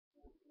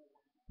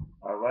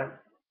All right.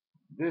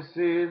 This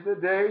is the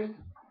day.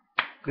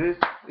 This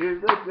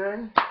is the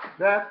day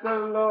that the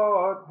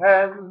Lord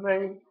has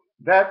made.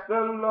 That the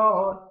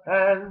Lord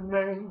has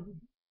made.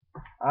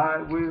 I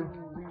will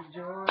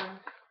rejoice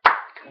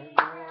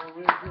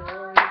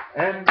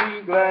and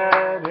be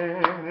glad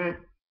in it.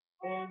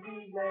 And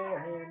be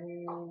glad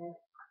in it.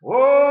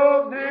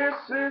 Oh, this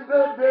is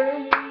the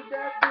day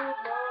that the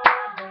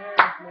Lord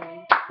has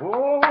made.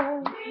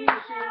 Oh, we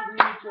shall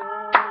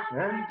rejoice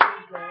and be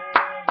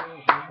glad in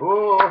it.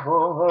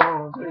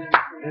 Oh, this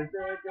is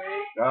the day.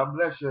 God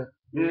bless you.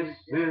 This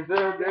is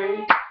the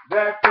day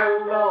that the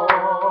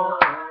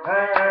Lord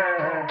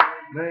has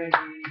made.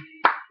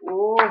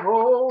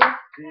 Oh,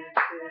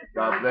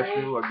 God bless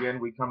you. Again,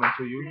 we coming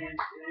to you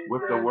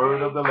with the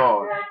word of the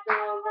Lord.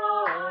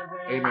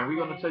 Amen. We're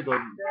going to take a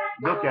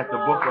look at the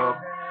book of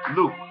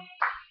Luke.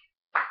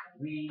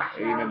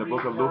 Amen. The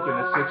book of Luke in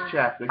the 6th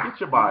chapter. Get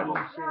your Bible.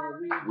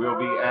 We'll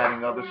be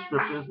adding other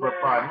scriptures, but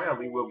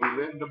primarily we'll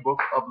be in the book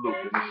of Luke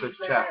in the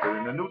 6th chapter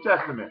in the New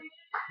Testament.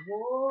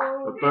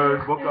 The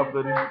 3rd book of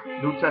the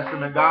New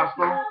Testament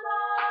Gospel.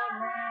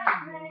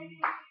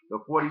 The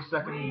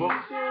 42nd book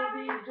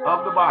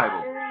of the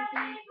Bible.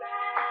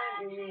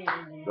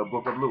 The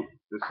book of Luke,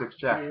 the 6th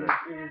chapter.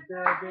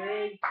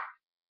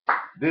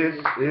 This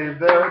is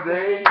the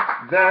day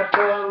that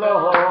the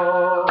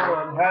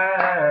Lord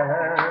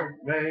has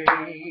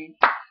made.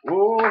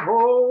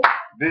 Oh,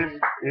 this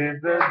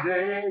is the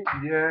day,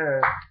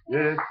 yeah.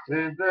 This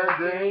is the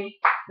day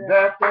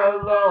that the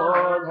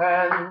Lord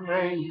has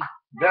made.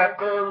 That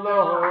the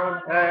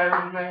Lord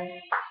has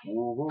made.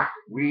 Oh,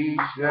 we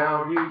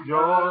shall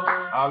rejoice.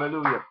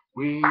 Hallelujah.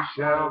 We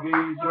shall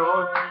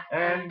rejoice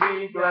and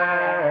be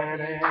glad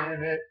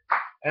in it.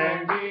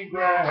 And be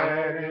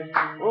glad in it.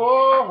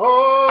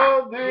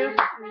 Oh, this is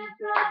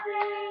the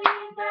day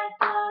that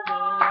the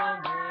Lord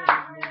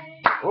has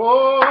made.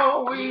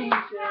 Oh, we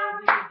shall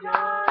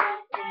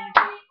rejoice and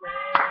be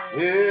glad.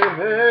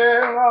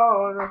 Yeah,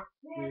 Lord.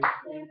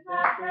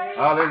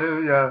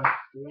 Hallelujah.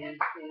 This is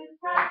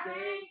the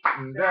day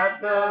that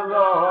the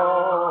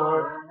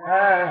Lord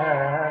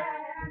has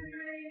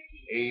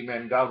made.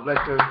 Amen. God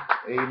bless you.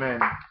 Amen.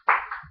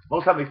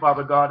 Most Heavenly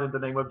Father God, in the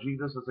name of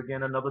Jesus, as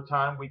again another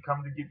time we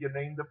come to give your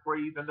name the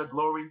praise and the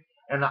glory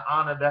and the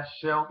honor that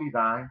shall be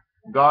thine.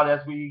 God,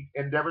 as we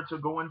endeavor to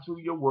go into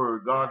your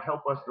word, God,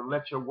 help us to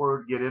let your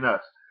word get in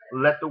us.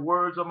 Let the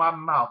words of my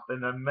mouth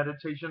and the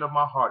meditation of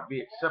my heart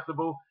be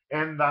acceptable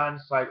in thine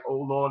sight, O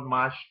Lord,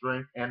 my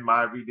strength and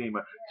my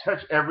redeemer.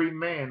 Touch every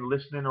man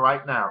listening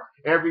right now,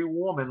 every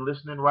woman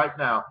listening right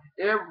now,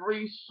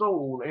 every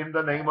soul in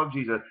the name of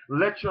Jesus.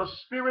 Let your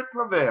spirit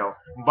prevail.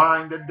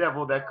 Bind the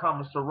devil that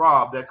comes to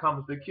rob, that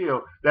comes to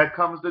kill, that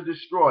comes to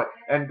destroy.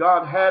 And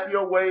God, have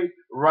your way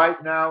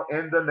right now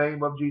in the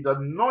name of Jesus.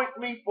 Anoint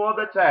me for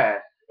the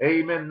task.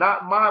 Amen.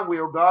 Not my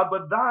will, God,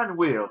 but thine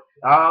will.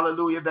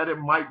 Hallelujah, that it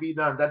might be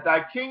done. That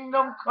thy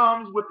kingdom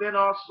comes within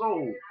our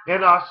soul,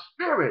 in our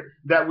spirit,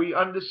 that we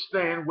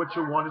understand what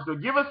you want us to.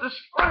 Give us the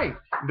strength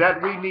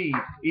that we need,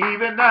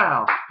 even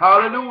now.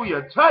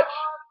 Hallelujah. Touch,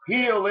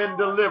 heal, and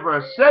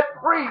deliver. Set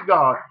free,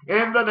 God,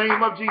 in the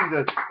name of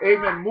Jesus.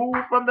 Amen.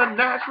 Move from the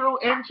natural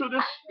into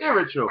the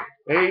spiritual.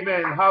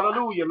 Amen.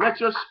 Hallelujah. Let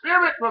your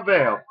spirit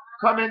prevail.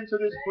 Come into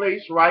this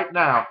place right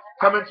now.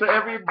 Come into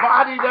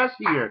everybody that's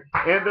here.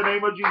 In the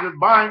name of Jesus,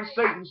 bind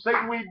Satan.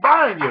 Satan, we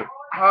bind you.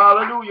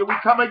 Hallelujah. We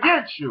come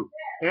against you.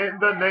 In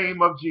the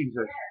name of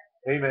Jesus.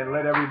 Amen.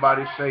 Let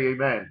everybody say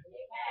amen.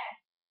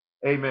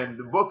 Amen.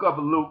 The book of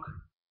Luke.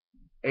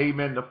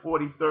 Amen. The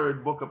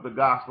 43rd book of the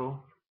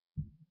gospel.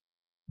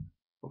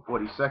 Or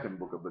 42nd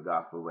book of the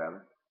gospel,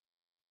 rather.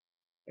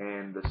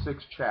 And the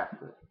 6th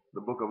chapter.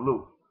 The book of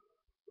Luke.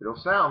 It'll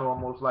sound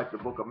almost like the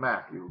book of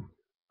Matthew.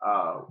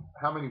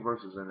 How many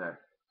verses in that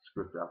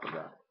scripture? I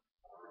forgot.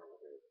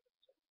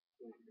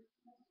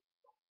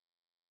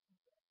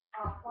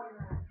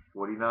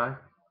 49.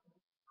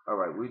 All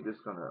right, we're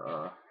just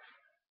gonna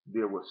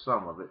deal with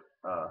some of it.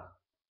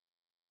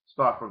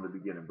 Start from the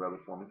beginning, brother,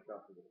 for me.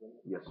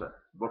 Yes, sir.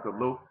 Book of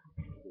Luke.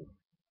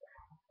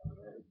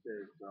 It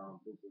says, Book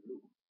of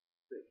Luke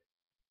 6.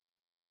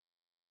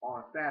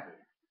 On Sabbath,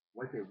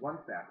 one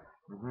Sabbath,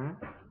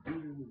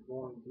 Jesus was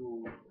going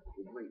through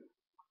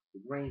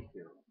the grain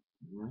field,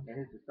 and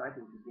his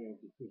disciples began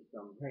to take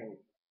some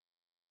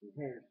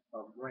heads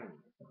of grain,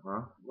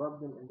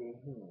 rub them in their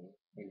hands,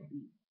 and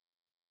eat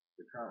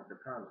the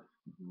kernels.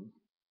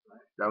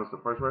 That was the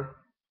first verse?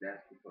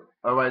 That's the first.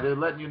 All right, they're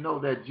letting you know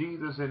that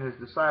Jesus and his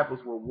disciples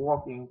were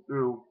walking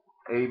through,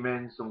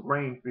 amen, some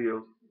grain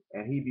fields,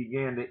 and he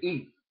began to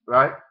eat,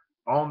 right,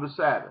 on the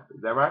Sabbath.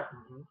 Is that right?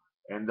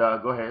 And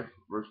go ahead,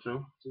 verse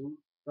 2.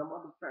 Some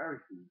of the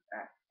Pharisees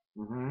asked,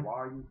 why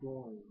are you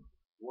doing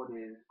what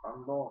is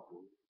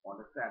unlawful on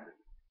the Sabbath?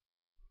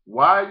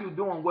 Why are you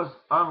doing what's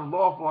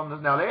unlawful on the...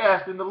 Now, they're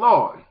asking the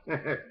Lord.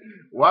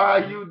 Why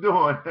are you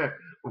doing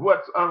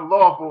what's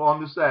unlawful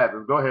on the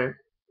Sabbath? Go ahead.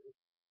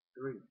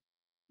 3.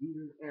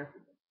 Jesus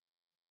answered them,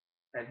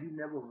 have you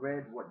never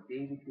read what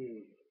David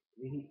did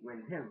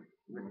when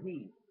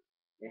he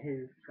and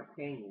his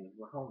companions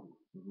were hungry?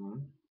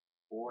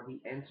 Or he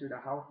entered the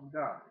house of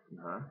God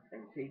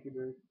and taken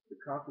the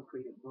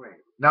consecrated bread.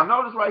 Now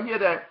notice right here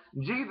that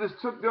Jesus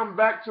took them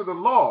back to the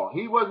law.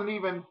 He wasn't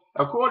even,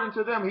 according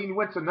to them, he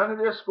went to none of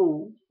their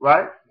schools,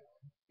 right?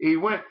 He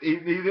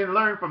didn't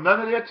learn from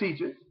none of their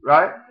teachers,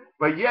 right?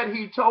 But yet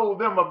he told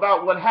them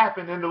about what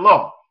happened in the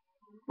law.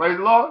 Praise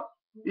the Lord.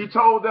 He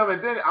told them,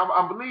 and then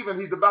I'm believing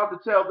he's about to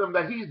tell them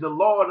that he's the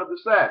Lord of the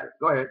Sabbath.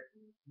 Go ahead.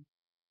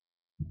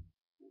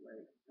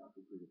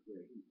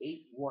 He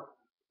ate what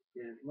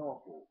is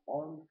lawful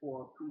only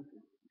for a priest to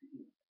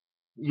eat.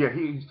 Yeah,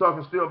 he's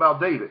talking still about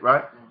David,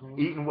 right?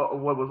 Eating what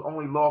was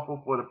only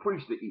lawful for the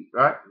priest to eat,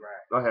 right?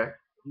 Right. Go ahead.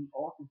 He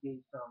also gave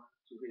some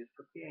to his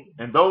companions.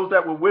 And those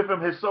that were with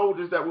him, his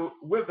soldiers that were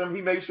with him,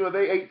 he made sure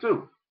they ate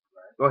too.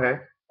 Right. Go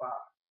ahead. 5.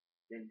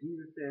 Then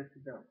Jesus says to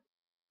them,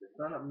 the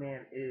Son of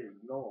Man is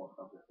Lord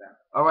of the Sabbath.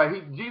 All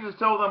right, Jesus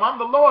told them, I'm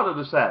the Lord of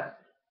the Sabbath.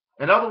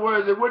 In other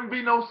words, it wouldn't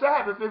be no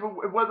Sabbath if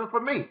it wasn't for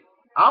me.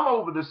 I'm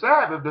over the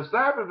Sabbath. The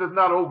Sabbath is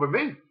not over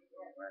me.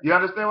 You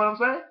understand what I'm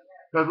saying?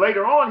 Because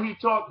later on, he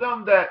taught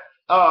them that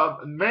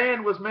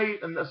man was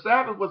made, and the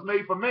Sabbath was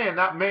made for man,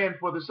 not man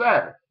for the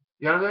Sabbath.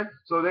 You understand?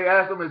 So they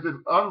asked him, is it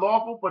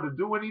unlawful for to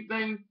do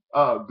anything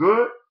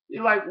good? He's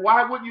like,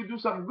 why wouldn't you do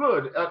something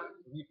good?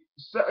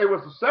 It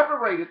was a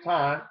separated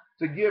time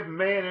to give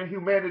man and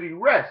humanity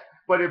rest.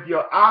 But if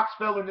your ox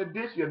fell in the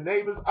ditch, your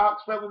neighbor's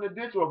ox fell in the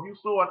ditch, or if you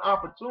saw an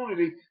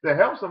opportunity to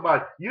help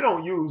somebody, you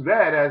don't use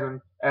that as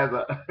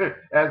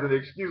an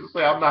excuse to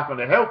say, I'm not going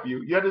to help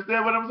you. You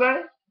understand what I'm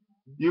saying?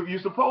 You're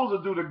supposed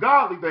to do the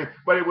godly thing,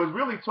 but it was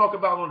really talked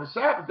about on the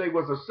Sabbath day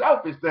was a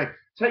selfish thing.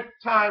 Take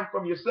time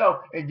from yourself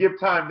and give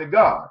time to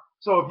God.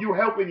 So if you're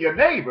helping your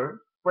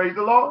neighbor, praise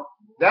the Lord,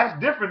 that's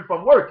different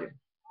from working.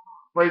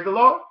 Praise the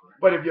Lord.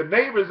 But if your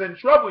neighbor's in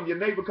trouble and your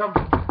neighbor comes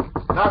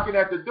knocking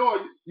at the door,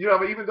 you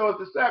know, even though it's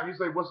the Sabbath, you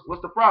say,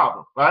 what's the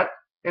problem, right?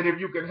 And if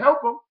you can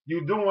help them,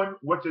 you're doing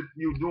what the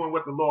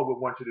Lord would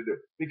want you to do,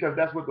 because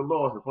that's what the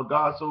Lord is. For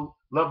God so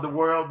loved the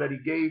world that he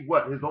gave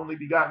what? His only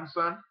begotten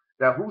Son,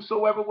 that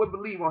whosoever would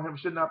believe on him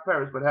should not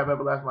perish but have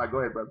everlasting life. Go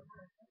ahead, brother.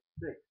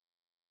 6.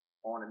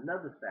 On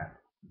another Sabbath,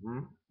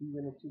 he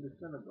went into the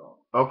synagogue.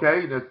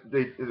 Okay,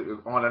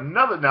 on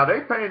another. Now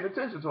they paying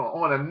attention to him.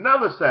 On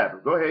another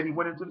Sabbath, go ahead. He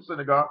went into the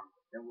synagogue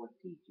and was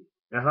teaching.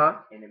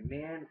 And a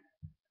man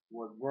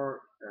was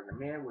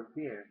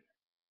there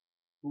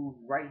whose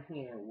right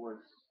hand was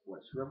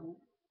shriveled.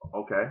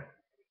 Okay.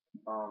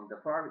 The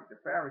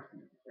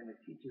Pharisees and the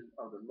teachers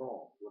of the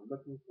law were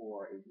looking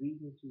for a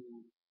reason to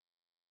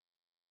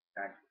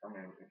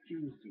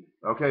accuse Jesus.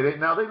 Okay,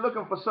 they're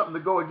looking for something to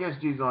go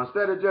against Jesus on,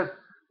 instead of just,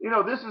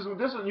 this is.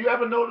 You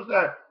ever notice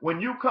that when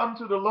you come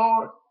to the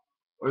Lord,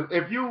 or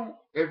if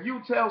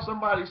you tell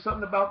somebody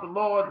something about the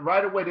Lord,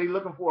 right away they're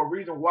looking for a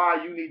reason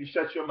why you need to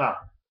shut your mouth.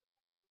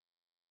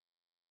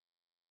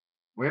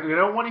 They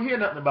don't want to hear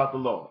nothing about the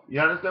Lord.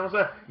 You understand what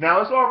I'm saying?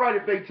 Now, it's all right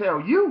if they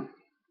tell you.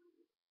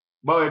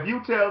 But if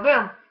you tell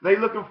them, they're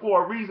looking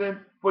for a reason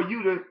for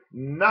you to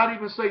not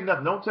even say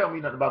nothing. Don't tell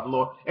me nothing about the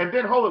Lord. And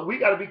then, hold it, we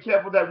got to be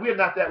careful that we're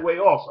not that way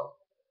also.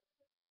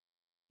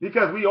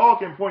 Because we all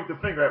can point the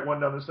finger at one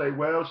another and say,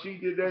 well, she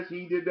did this,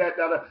 he did that,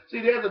 that. See,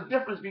 there's a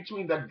difference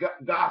between the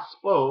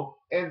gospel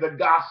and the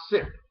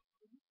gossip.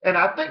 And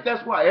I think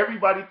that's why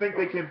everybody thinks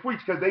they can preach,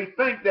 because they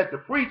think that the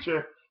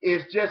preacher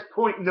is just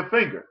pointing the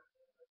finger.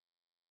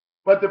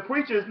 But the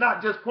preacher is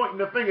not just pointing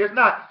the finger. It's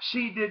not,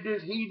 she did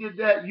this, he did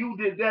that, you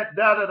did that,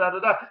 da, da, da, da,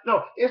 da.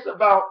 No, it's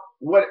about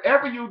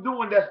whatever you're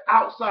doing that's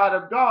outside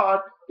of God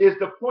is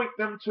to point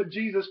them to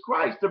Jesus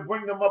Christ, to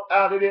bring them up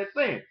out of their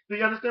sin. Do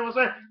you understand what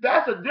I'm saying?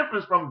 That's a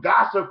difference from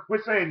gossip.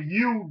 We're saying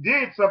you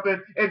did something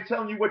and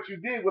telling you what you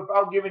did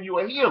without giving you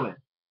a healing.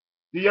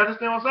 Do you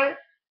understand what I'm saying?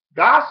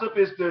 Gossip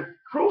is to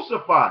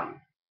crucify you.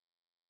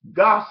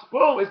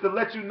 Gospel is to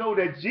let you know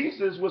that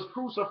Jesus was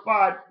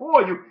crucified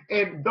for you.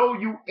 And though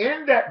you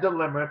in that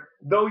dilemma,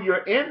 though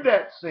you're in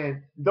that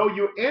sin, though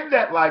you're in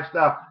that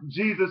lifestyle,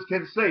 Jesus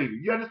can save you.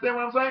 You understand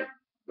what I'm saying?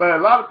 But a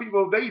lot of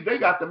people, they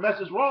got the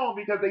message wrong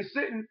because they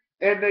sitting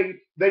and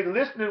they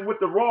listening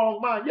with the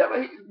wrong mind. You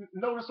ever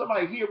notice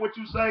somebody hear what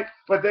you say,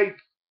 but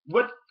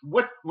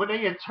when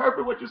they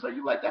interpret what you say,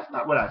 you're like, that's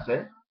not what I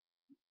said.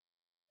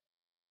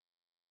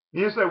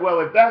 You say,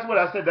 well, if that's what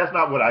I said, that's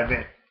not what I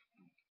meant.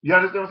 You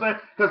understand what I'm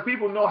saying? Because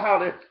people know how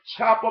to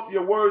chop up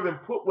your words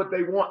and put what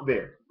they want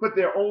there. Put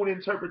their own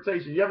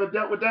interpretation. You ever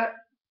dealt with that?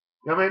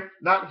 You know what I mean?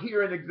 Not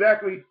hearing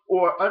exactly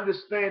or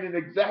understanding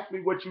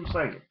exactly what you're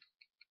saying.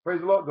 Praise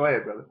the Lord. Go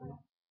ahead, brother.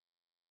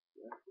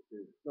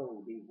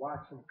 So they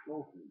watch him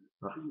closely,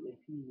 see if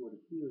he would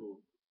heal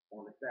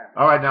on the Sabbath.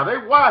 All right, now they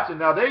watching.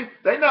 Now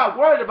they not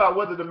worried about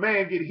whether the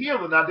man get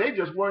healed or not. They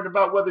just worried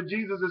about whether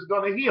Jesus is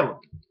going to heal him.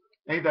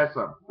 Ain't that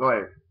something? Go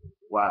ahead.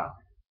 Wow.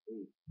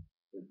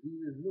 But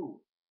Jesus knew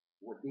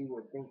what they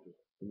were thinking.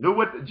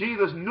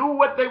 Jesus knew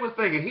what they were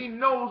thinking. He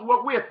knows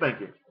what we're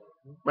thinking.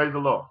 Praise the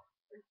Lord.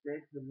 And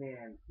said to the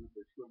man with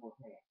the shriveled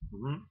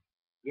hand,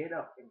 get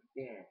up and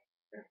stand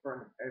in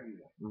front of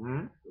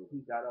everyone. So he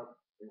got up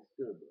and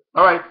stood there.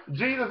 All right,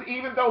 Jesus,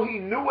 even though he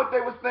knew what they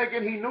was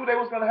thinking, he knew they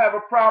was going to have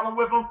a problem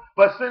with him,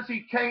 but since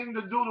he came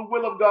to do the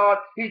will of God,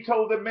 he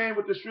told the man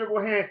with the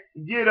shriveled hand,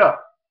 get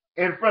up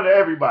in front of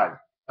everybody.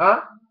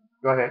 Huh?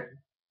 Go ahead.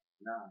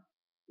 Now,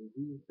 when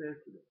Jesus says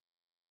to them,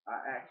 I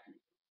ask you,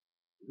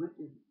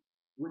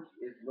 which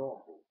is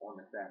lawful on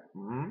the Sabbath,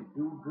 to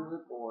do good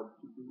or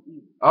to do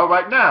evil? All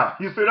right, now,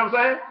 you see what I'm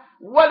saying?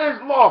 What is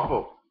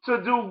lawful? To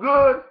do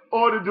good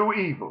or to do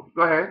evil?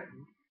 Go ahead.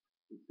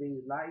 To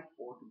save life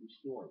or to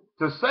destroy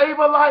it. To save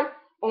a life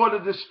or to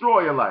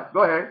destroy a life?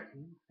 Go ahead.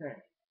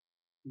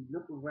 He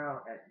looked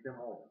around at them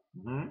all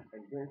and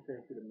then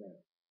said to the man,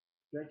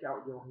 stretch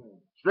out your hand.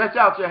 Stretch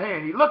out your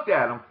hand. He looked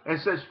at him and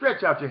said,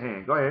 stretch out your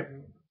hand. Go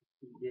ahead.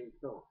 He did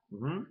so.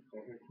 And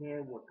his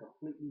hand was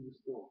completely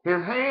restored.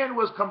 His hand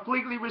was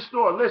completely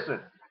restored. Listen,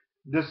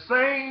 the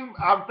same,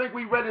 I think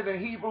we read it in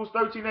Hebrews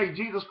 13:8,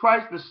 Jesus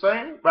Christ the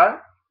same, right?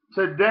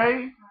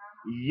 Today,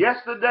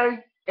 yesterday,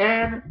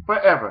 and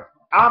forever.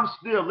 I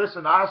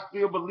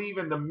still believe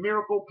in the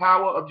miracle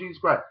power of Jesus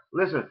Christ.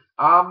 Listen,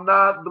 I'm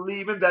not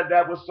believing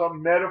that was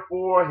some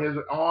metaphor. His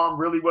arm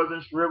really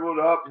wasn't shriveled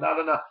up.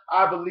 No.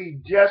 I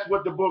believe just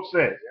what the book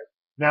says.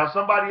 Now,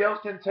 somebody else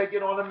can take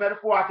it on a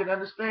metaphor. I can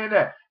understand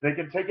that. They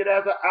can take it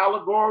as an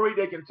allegory.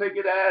 They can take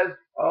it as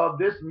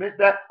this meant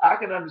that. I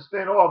can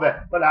understand all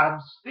that. But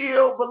I'm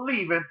still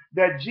believing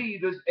that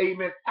Jesus,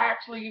 amen,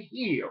 actually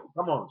healed.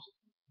 Come on.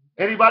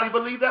 Anybody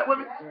believe that with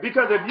me?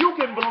 Because if you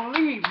can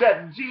believe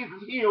that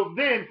Jesus healed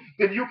then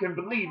you can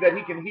believe that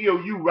he can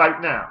heal you right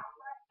now.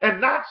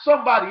 And not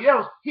somebody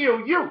else,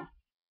 heal you.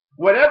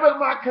 Whatever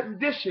my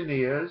condition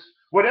is,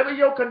 whatever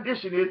your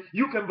condition is,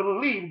 you can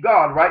believe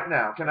God right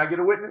now. Can I get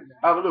a witness?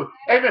 Hallelujah.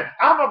 Amen.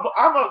 I'm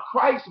a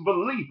Christ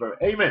believer.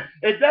 Amen.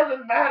 It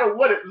doesn't matter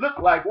what it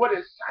looked like, what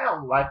it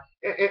sounds like.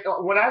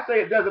 When I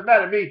say it doesn't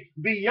matter to me,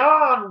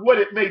 beyond what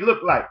it may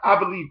look like, I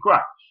believe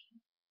Christ.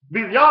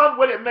 Beyond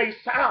what it may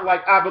sound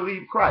like, I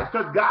believe Christ.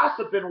 Because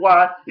gossiping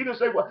wise, you can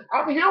say, well,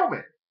 I'm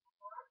human.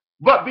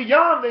 But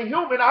beyond the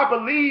human, I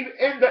believe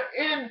in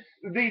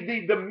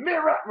the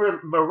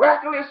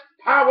miraculous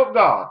power of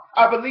God.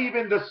 I believe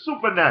in the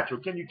supernatural.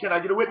 Can I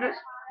get a witness?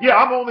 Yeah,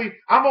 I'm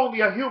only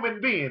a human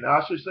being.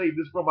 I should save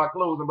this for my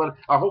closing, but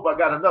I hope I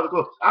got another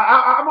close.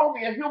 I'm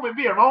only a human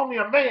being. I'm only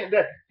a man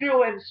that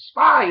feel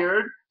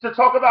inspired to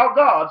talk about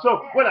God.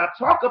 So when I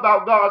talk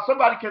about God,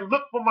 somebody can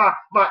look for my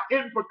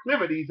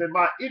improclivities and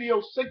my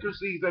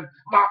idiosyncrasies and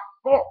my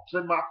faults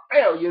and my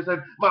failures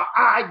and my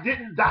I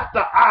didn't dot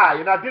the I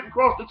and I didn't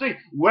cross the T.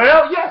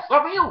 Well, yes,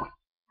 I'm human.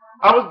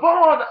 I was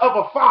born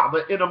of a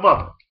father and a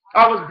mother.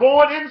 I was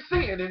born in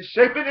sin and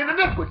shapen in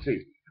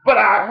iniquity. But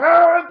I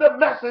heard the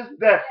message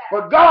that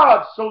for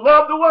God so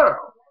loved the world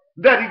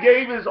that he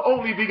gave his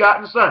only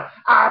begotten son.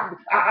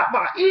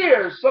 My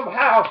ears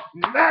somehow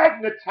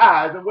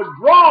magnetized and was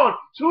drawn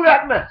to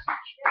that message.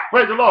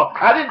 Praise the Lord.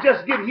 I didn't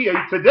just get here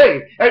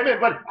today. Amen.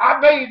 But I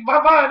made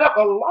my mind up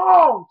a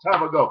long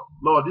time ago.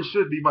 Lord, this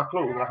should be my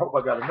closing. I hope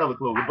I got another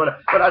closing.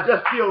 But I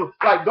just feel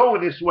like going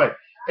this way.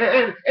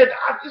 And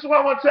this is what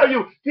I want to tell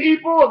you.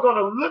 People are going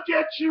to look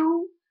at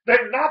you.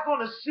 They're not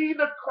going to see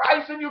the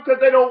Christ in you because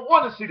they don't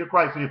want to see the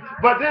Christ in you.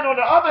 But then on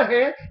the other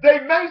hand, they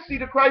may see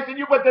the Christ in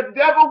you, but the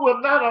devil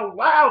will not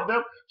allow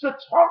them to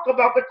talk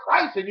about the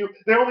Christ in you.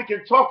 They only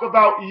can talk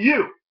about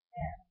you.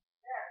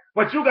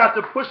 But you got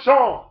to push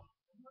on.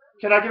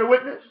 Can I get a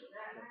witness?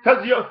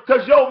 Because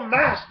your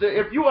master,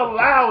 if you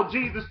allow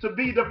Jesus to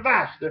be the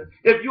master,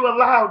 if you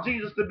allow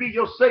Jesus to be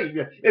your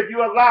Savior, if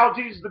you allow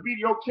Jesus to be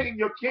your King,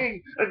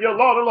 and your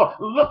Lord and Lord,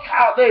 look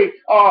how they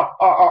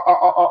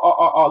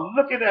are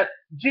looking at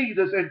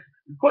Jesus and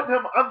putting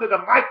him under the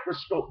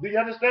microscope. Do you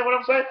understand what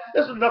I'm saying?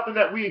 This is nothing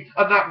that we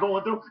are not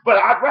going through, but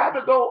I'd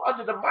rather go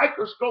under the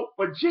microscope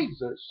for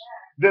Jesus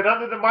than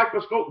under the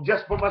microscope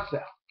just for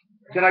myself.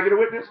 Can I get a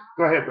witness?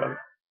 Go ahead, brother.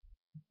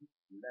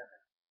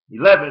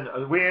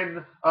 11. We're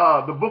in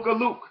the book of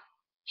Luke,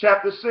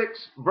 chapter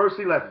 6, verse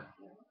 11.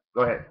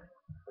 Go ahead.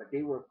 But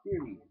they were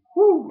furious.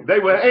 Woo, they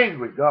were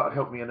angry. God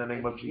help me in the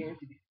name of Jesus. Began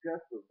to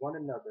discuss with one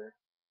another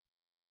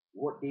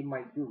what they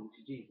might do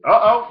to Jesus.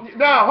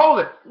 Now,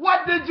 hold it.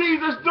 What did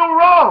Jesus do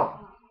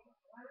wrong?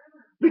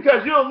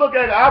 Because you'll look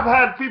at it. I've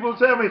had people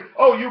tell me,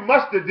 oh, you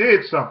must have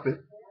did something.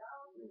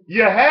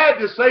 You had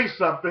to say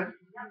something.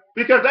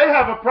 Because they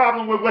have a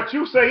problem with what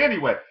you say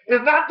anyway.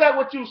 It's not that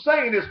what you're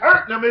saying is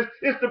hurting them.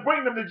 It's to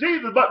bring them to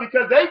Jesus. But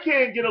because they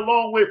can't get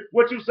along with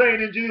what you're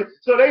saying in Jesus,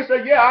 so they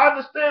say, yeah, I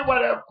understand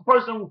why that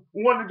person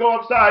wanted to go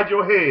upside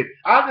your head.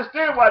 I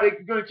understand why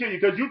they're going to kill you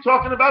because you're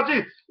talking about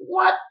Jesus.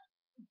 What?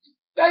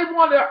 They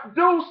want to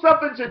do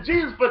something to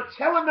Jesus for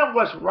telling them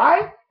what's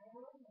right?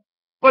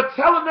 For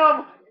telling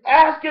them,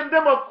 asking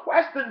them a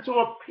question to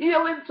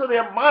appeal into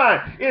their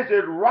mind. Is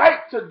it right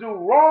to do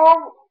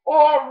wrong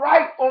or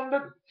right on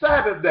the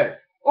Sabbath day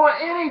or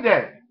any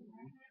day?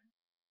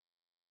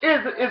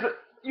 Is it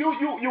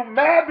you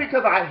mad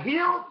because I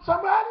healed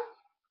somebody?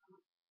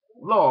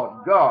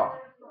 Lord God,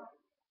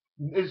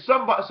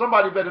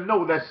 somebody better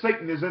know that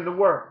Satan is in the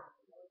world.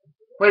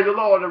 Praise the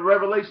Lord. In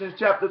Revelation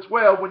chapter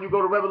 12, when you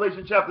go to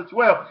Revelation chapter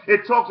 12,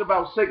 it talks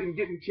about Satan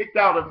getting kicked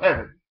out of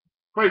heaven.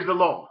 Praise the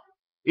Lord.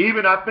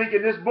 Even I think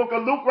in this book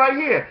of Luke right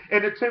here,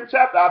 in the 10th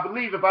chapter, I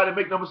believe, if I didn't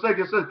make no mistake,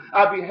 it says,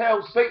 I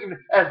beheld Satan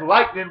as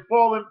lightning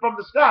falling from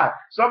the sky.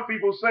 Some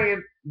people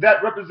saying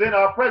that represent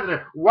our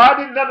president. Why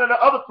didn't none of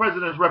the other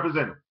presidents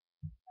represent him?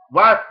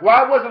 Why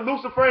wasn't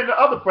Lucifer in the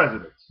other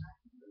presidents?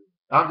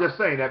 I'm just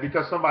saying that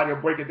because somebody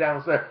will break it down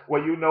and say,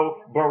 well, you know,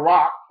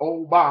 Barack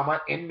Obama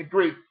in the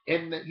Greek,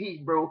 in the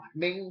Hebrew,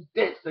 means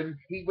this, and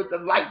he was the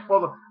light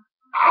for them.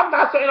 I'm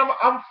not saying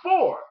I'm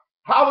for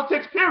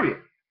politics, period.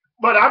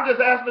 But I'm just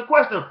asking the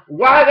question,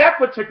 why that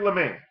particular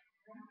man?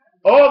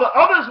 All the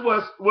others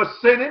was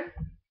sinning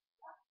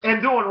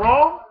and doing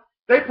wrong.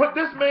 They put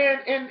this man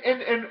in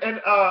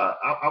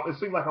it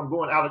seems like I'm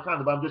going out of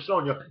context, but I'm just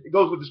showing you. It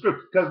goes with the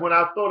script. Because when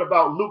I thought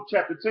about Luke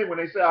chapter 10, when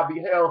they say I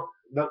beheld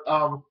the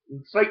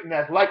Satan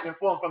as lightning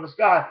falling from the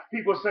sky,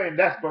 people are saying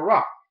that's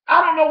Barack.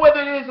 I don't know whether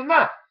it is or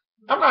not.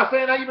 I'm not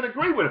saying I even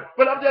agree with it,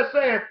 but I'm just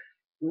saying,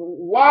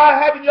 why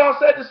haven't y'all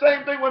said the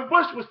same thing when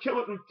Bush was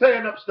killing and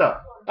tearing up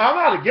stuff? I'm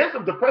not against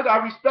him. The president,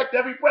 I respect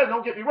every president.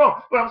 Don't get me wrong.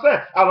 But I'm saying,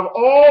 out of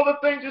all the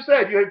things you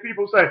said, you hear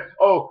people say,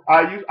 "Oh,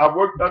 I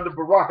worked under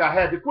Barack. I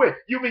had to quit."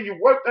 You mean you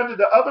worked under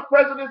the other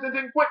presidents and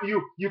didn't quit?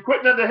 You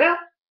quitting under him?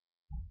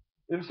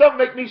 And something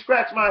make me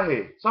scratch my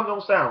head. Something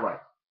don't sound right.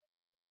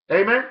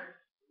 Amen.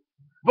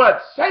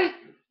 But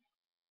Satan,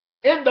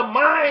 in the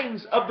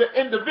minds of the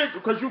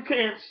individual, because you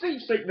can't see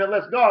Satan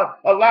unless God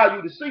allow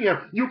you to see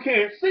him. You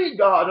can't see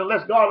God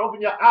unless God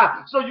open your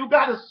eyes. So you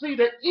got to see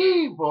the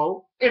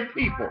evil in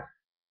people,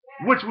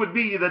 which would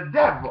be the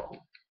devil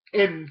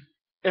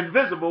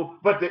invisible,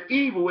 but the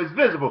evil is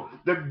visible.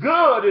 The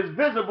good is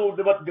visible,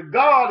 but the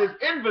God is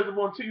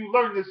invisible until you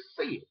learn to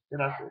see it.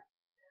 And I said,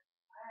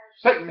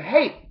 Satan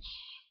hates.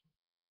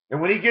 And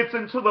when he gets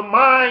into the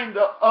mind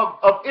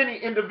of any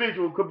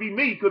individual, could be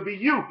me, could be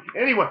you,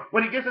 anyone,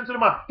 when he gets into the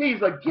mind,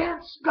 he's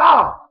against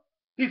God.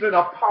 He's an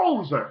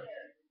opposer.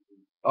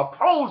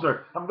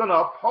 Opposer. I'm going to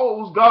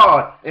oppose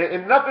God.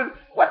 And nothing,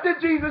 what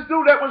did Jesus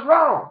do that was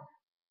wrong?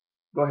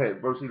 Go ahead,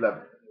 verse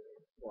 11.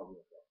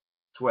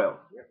 12.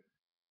 Yep.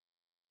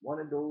 One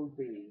of those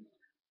days,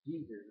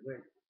 Jesus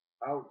went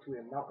out to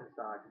a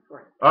mountainside to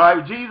pray. All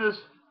right, Jesus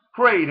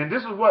prayed, and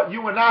this is what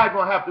you and I are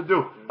going to have to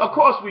do. Of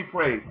course we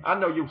pray. I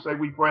know you say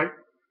we pray.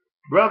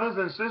 Brothers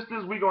and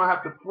sisters, we're going to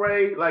have to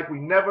pray like we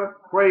never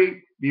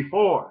prayed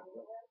before.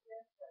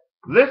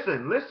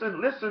 Listen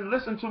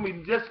to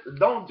me.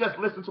 Don't just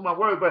listen to my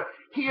words, but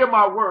hear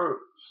my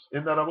words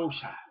in the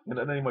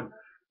name of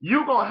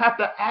you're going to have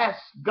to ask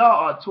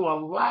God to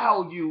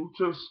allow you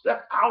to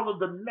step out of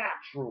the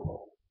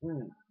natural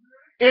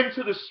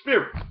into the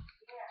spirit.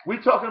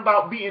 We're talking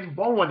about being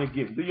born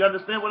again. Do you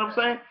understand what I'm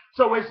saying?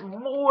 So it's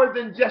more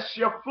than just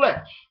your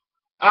flesh.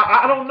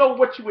 I don't know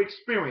what you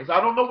experience. I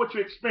don't know what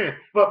you experience.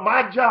 But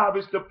my job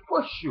is to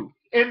push you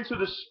into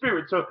the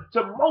spirit, to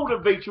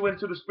motivate you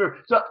into the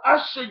spirit, to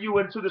usher you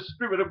into the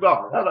spirit of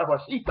God.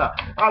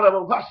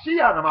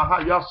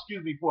 Y'all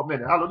excuse me for a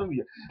minute.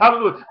 Hallelujah.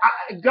 Hallelujah.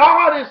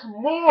 God is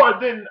more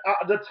than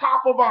the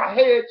top of our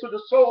head to the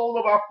sole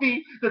of our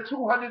feet, the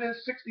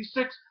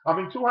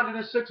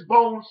 206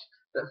 bones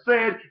that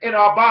said in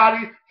our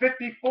bodies,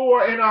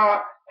 54 in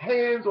our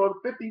hands, or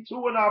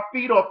 52 in our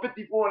feet, or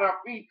 54 in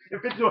our feet,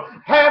 and 52.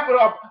 Half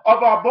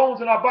of our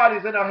bones in our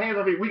bodies in our hands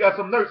and feet. We got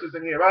some nurses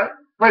in here, right?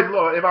 Praise the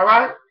Lord. Am I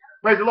right?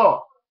 Praise the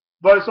Lord.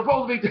 But it's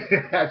supposed to be,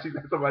 actually,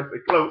 somebody say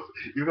close,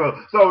 you know.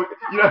 So,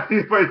 you know,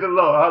 praise the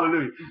Lord.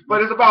 Hallelujah.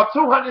 But it's about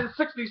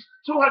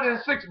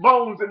 206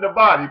 bones in the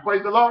body.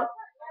 Praise the Lord.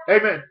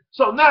 Amen.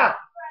 So now,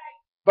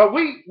 but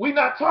we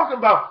not talking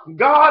about,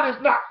 God is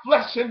not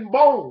flesh and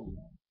bone.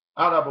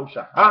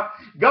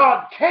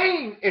 God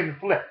came in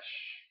flesh.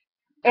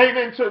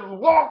 Amen. To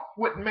walk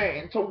with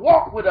man, to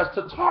walk with us,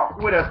 to talk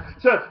with us,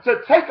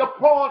 to take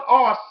upon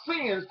our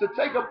sins, to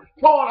take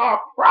upon our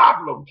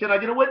problem. Can I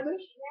get a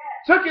witness?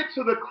 Took it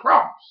to the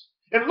cross.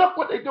 And look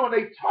what they're doing.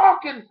 They're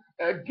talking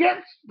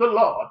against the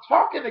Lord,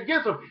 talking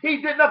against him.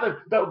 He did nothing.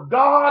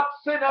 God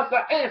sent us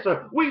an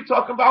answer. We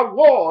talking about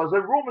wars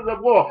and rumors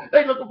of war.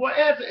 They looking for an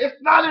answer. It's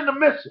not in the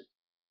mission.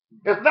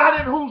 It's not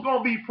in who's going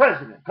to be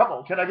president. Come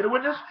on, can I get a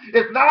witness?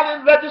 It's not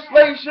in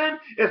legislation.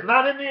 It's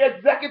not in the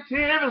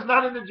executive. It's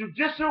not in the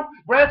judicial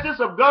branches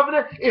of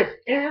government. It's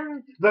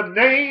in the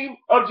name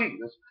of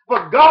Jesus.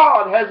 For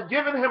God has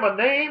given him a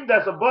name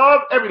that's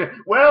above everything.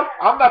 Well,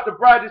 I'm not the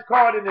brightest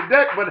card in the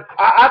deck, but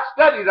I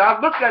studied. I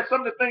looked at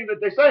some of the things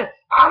that they say.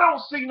 I don't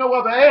see no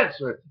other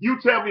answer. You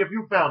tell me if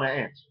you found an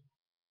answer.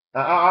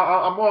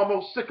 I'm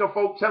almost sick of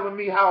folk telling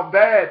me how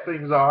bad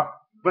things are,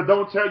 but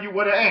don't tell you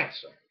what an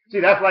answer. See,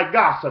 that's like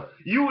gossip.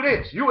 You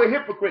this, you a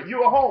hypocrite,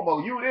 you a homo,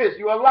 you this,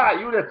 you a lie,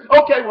 you this.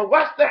 Okay, well,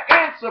 what's the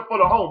answer for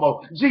the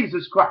homo?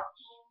 Jesus Christ.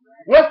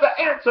 What's the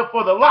answer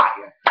for the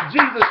liar?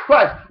 Jesus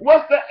Christ.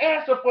 What's the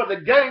answer for the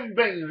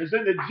gangbangers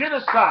and the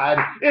genocide?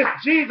 It's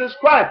Jesus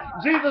Christ.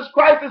 Jesus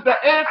Christ is the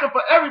answer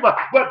for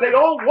everybody. But they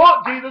don't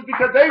want Jesus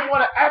because they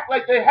want to act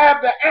like they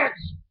have the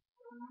answer.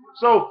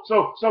 So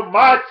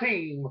my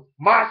team,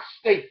 my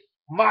state,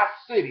 my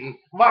city,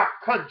 my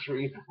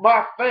country,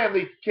 my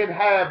family can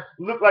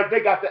look like they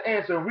got the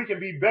answer and we can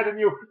be better than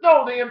you.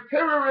 No, the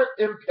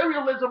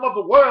imperialism of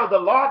the world, the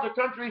larger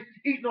country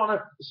eating on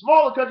a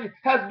smaller country,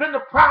 has been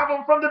the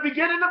problem from the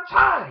beginning of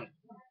time.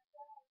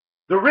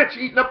 The rich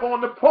eating up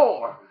on the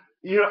poor,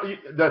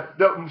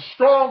 the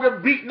stronger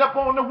beating up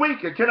on the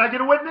weaker. Can I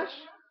get a witness?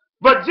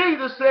 But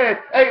Jesus said,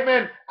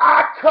 amen,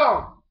 I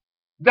come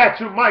that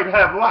you might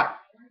have life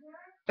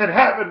and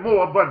have it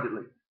more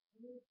abundantly.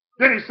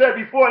 Then he said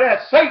before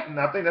that, Satan,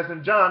 I think that's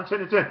in John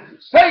 10:10,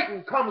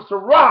 Satan comes to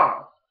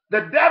rob.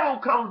 The devil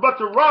comes but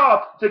to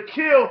rob, to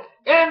kill,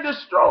 and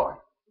destroy.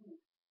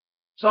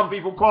 Some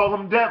people call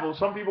him devil.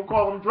 Some people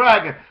call him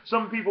dragon.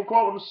 Some people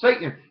call him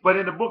Satan. But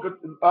in the book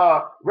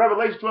of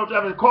Revelation 12,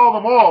 they call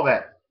them all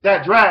that.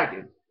 That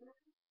dragon,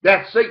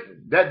 that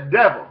Satan, that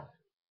devil.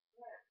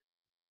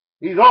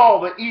 He's all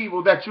the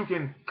evil that you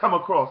can come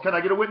across. Can I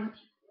get a witness?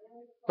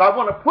 So I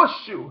want to push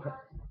you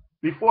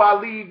before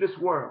I leave this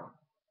world.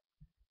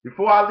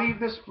 Before I leave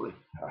this place.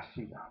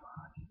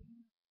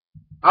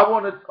 I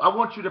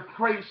want you to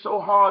pray so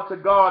hard to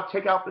God.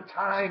 Take out the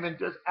time and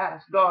just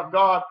ask God,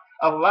 God,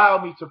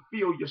 allow me to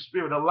feel your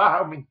spirit.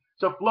 Allow me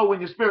to flow in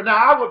your spirit. Now,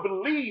 I would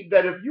believe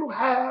that if you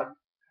have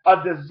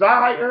a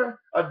desire,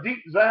 a deep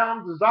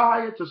down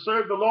desire to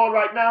serve the Lord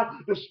right now,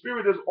 the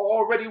spirit is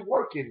already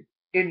working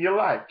in your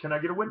life. Can I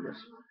get a witness?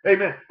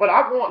 Amen. But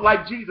I want,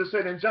 like Jesus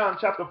said in John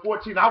chapter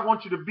 14, I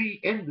want you to be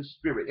in the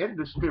spirit, in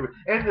the spirit,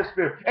 in the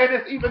spirit. And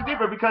it's even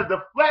deeper because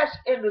the flesh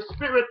and the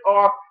spirit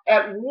are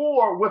at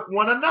war with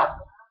one another.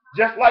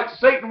 Just like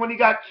Satan, when he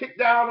got kicked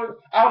down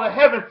out of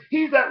heaven,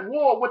 he's at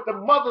war with the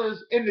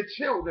mothers and the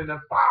children and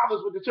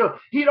fathers with the children.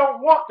 He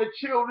don't want the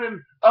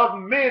children of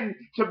men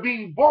to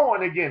be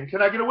born again. Can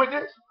I get a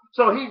witness?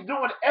 So he's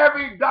doing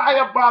every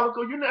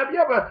diabolical. Have you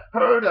ever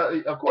heard,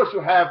 of course you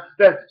have,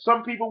 that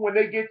some people when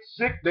they get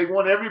sick, they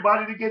want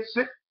everybody to get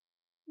sick.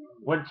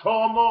 When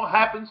turmoil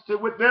happens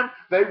with them,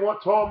 they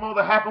want turmoil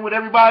to happen with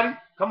everybody.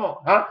 Come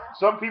on, huh?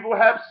 Some people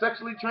have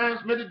sexually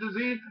transmitted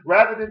disease.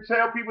 Rather than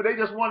tell people, they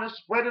just want to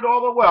spread it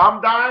all the way. I'm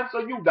dying, so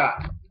you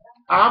die.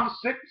 I'm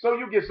sick, so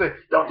you get sick.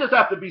 Don't just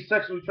have to be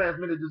sexually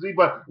transmitted disease,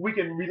 but we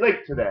can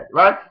relate to that,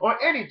 right? Or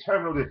any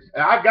terminal disease.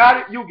 I got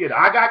it, you get it.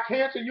 I got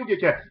cancer, you get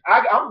cancer.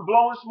 I'm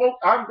blowing smoke.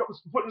 I'm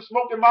putting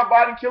smoke in my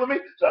body, killing me.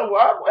 So,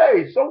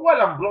 hey, so what?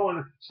 I'm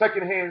blowing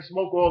secondhand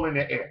smoke all in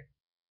the air.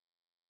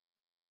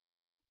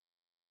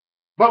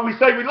 But we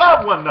say we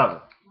love one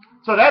another.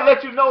 So that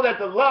lets you know that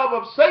the love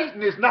of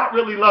Satan is not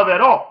really love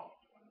at all.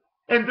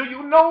 And do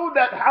you know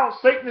that how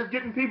Satan is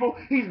getting people?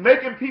 He's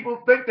making people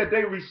think that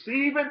they're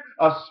receiving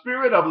a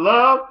spirit of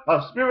love,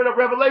 a spirit of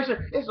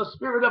revelation. It's a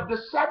spirit of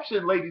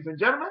deception, ladies and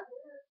gentlemen.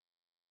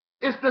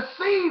 It's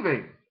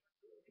deceiving.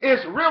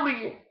 It's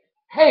really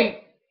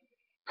hate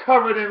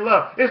covered in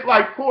love. It's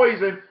like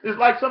poison. It's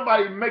like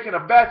somebody making a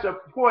batch of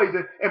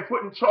poison and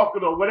putting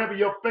chocolate or whatever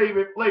your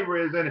favorite flavor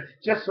is in it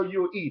just so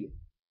you'll eat it.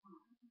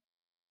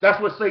 That's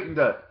what Satan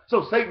does.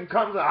 So Satan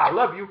comes and I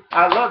love you,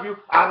 I love you,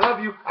 I love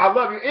you, I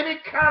love you. Any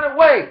kind of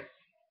way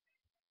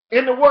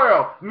in the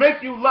world,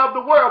 make you love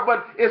the world,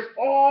 but it's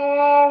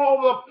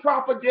all the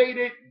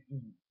propagated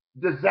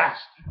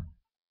disaster.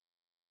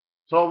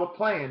 It's all the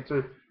plan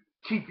to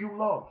keep you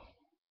lost.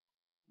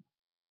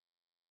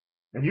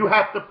 And you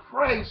have to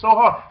pray so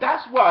hard.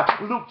 That's why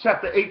Luke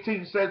chapter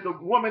 18 says the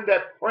woman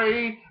that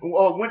prayed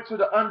or went to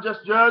the unjust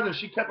judge and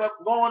she kept up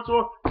going to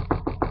her,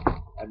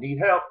 I need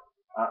help.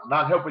 I'm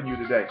not helping you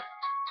today.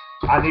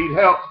 I need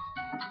help.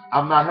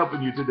 I'm not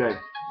helping you today.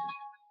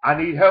 I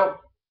need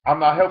help. I'm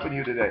not helping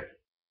you today.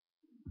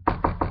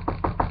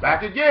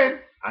 Back again.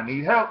 I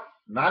need help.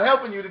 I'm not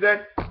helping you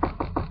today.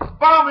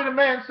 Finally, the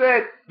man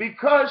said,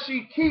 because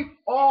she keep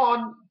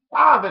on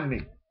bothering me,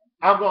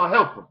 I'm going to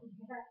help her.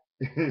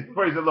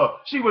 Praise the Lord.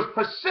 She was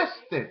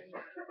persistent.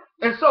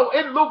 And so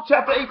in Luke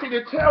chapter 18,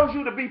 it tells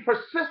you to be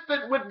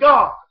persistent with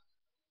God.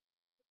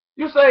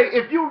 You say,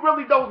 if you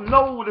really don't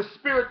know the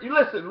Spirit,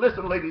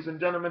 listen, ladies and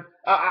gentlemen,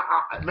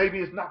 maybe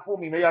it's not for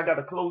me. Maybe I got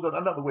to close it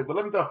another way. But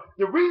let me tell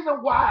you, the reason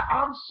why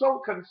I'm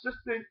so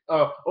consistent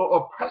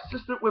or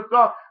persistent with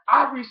God,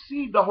 I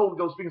received the Holy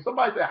Ghost speaking.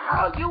 Somebody said,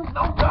 how do you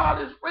know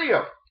God is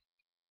real?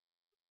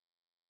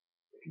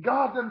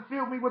 God doesn't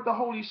fill me with the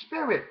Holy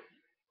Spirit.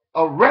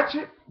 A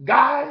wretched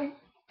guy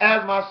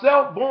as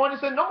myself, born in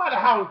sin, no matter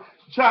how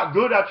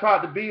good I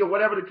tried to be or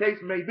whatever the case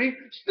may be,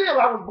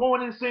 still I was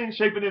born in sin,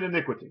 shaping in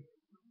iniquity.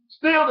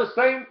 Still the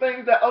same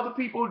things that other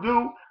people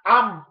do,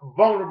 I'm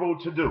vulnerable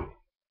to do.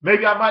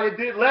 Maybe I might have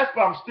did less,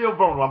 but I'm still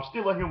vulnerable. I'm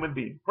still a human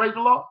being. Praise the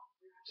Lord.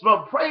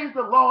 So praise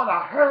the Lord.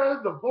 I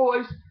heard the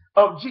voice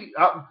of Jesus,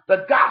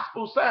 the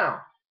gospel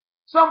sound.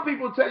 Some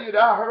people tell you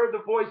that I heard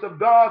the voice of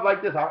God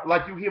like this,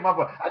 like you hear my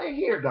voice. I didn't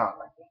hear God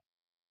like that.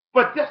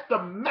 But just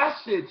the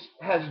message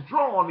has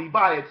drawn me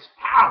by its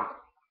power.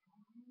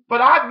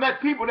 But I've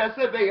met people that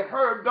said they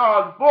heard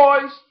God's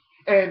voice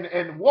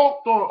and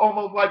walked on,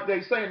 almost like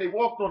they saying they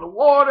walked on the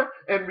water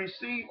and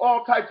received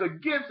all types of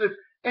gifts,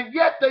 and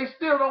yet they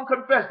still don't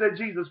confess that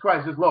Jesus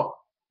Christ is Lord.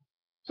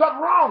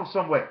 Something wrong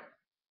somewhere.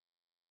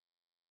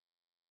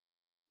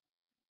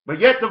 But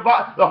yet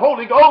the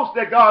Holy Ghost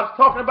that God's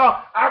talking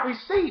about, I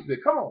received it.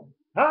 Come on.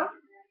 Huh?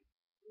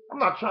 I'm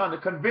not trying to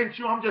convince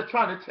you. I'm just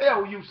trying to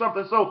tell you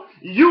something. So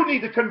you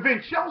need to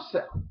convince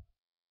yourself.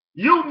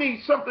 You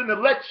need something to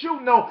let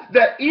you know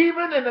that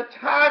even in the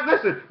time,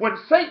 listen, when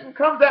Satan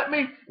comes at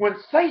me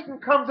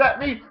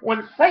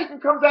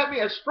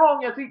as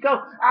strong as he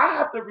comes, I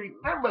have to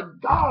remember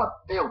God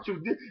filled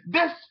you.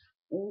 This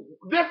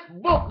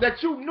book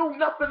that you knew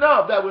nothing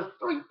of, that was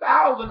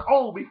 3,000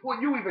 old before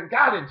you even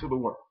got into the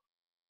world.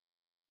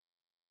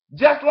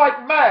 Just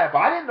like math,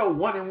 I didn't know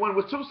 1 and 1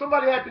 was 2.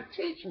 Somebody had to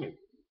teach me.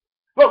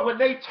 But when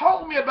they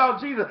told me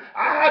about Jesus,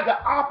 I had the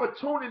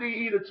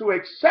opportunity either to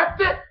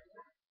accept it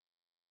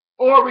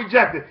or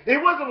reject it.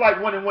 It wasn't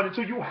like 1 and 1 and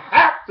 2. You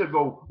have to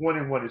go 1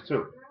 and 1 and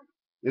 2.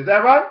 Is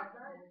that right?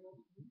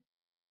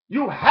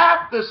 You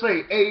have to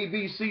say A,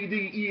 B, C,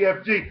 D, E,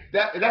 F, G.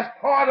 That's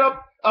part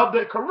of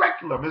the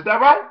curriculum. Is that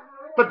right?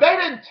 But they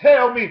didn't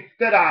tell me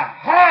that I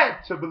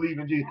had to believe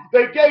in Jesus.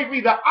 They gave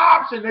me the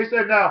option. They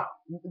said, now,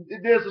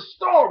 there's a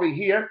story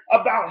here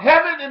about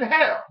heaven and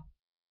hell.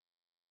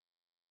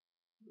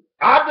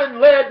 I've been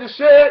led to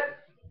share it.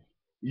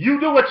 You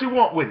do what you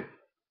want with it.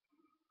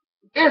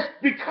 It's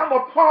become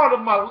a part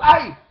of my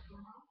life.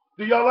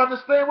 Do y'all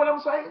understand what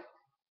I'm saying?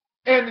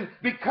 And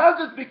because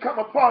it's become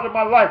a part of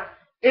my life,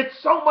 it's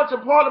so much a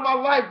part of my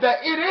life that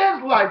it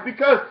is life.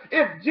 Because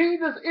if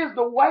Jesus is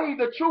the way,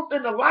 the truth,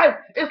 and the life,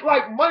 it's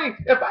like money.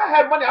 If I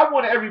had money, I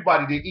wanted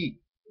everybody to eat.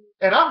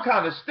 And I'm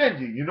kind of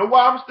stingy. You know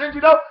why I'm stingy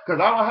though? Because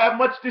I don't have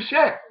much to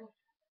share.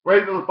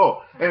 Praise the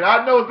Lord. And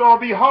I know it's going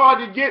to be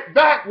hard to get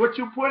back what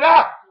you put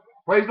out.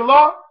 Praise the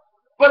Lord.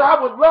 But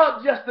I would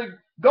love just to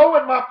go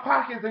in my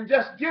pockets and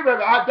just give it.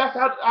 That's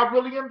how I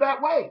really am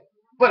that way.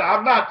 But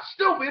I'm not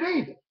stupid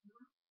either.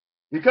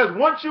 Because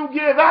once you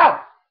give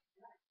out,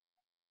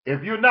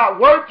 if you're not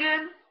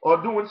working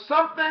or doing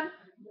something,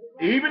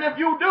 even if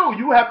you do,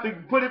 you have to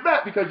put it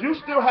back because you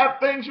still have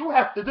things you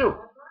have to do.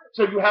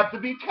 So you have to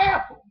be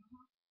careful.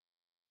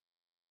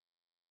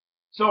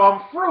 So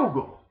I'm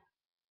frugal.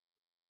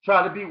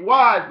 Try to be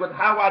wise with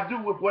how I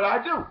do with what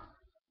I do.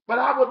 But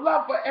I would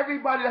love for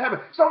everybody to have it.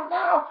 So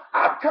now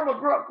I've come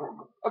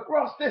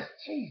across this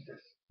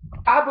Jesus.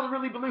 I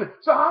really believe it.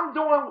 So I'm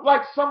doing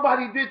like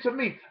somebody did to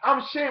me.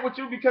 I'm sharing with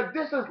you because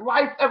this is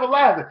life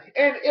everlasting.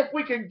 And if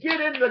we can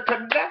get in the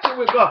connection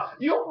with God,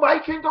 you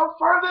might can go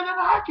further than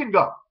I can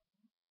go.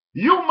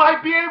 You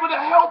might be able to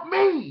help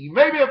me.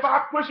 Maybe if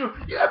I push you.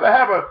 You ever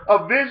have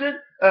a vision?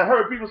 I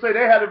heard people say they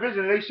had a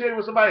vision and they shared it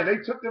with somebody and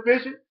they took the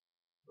vision.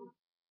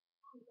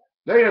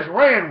 They just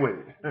ran with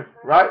it,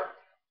 right?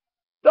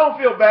 Don't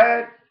feel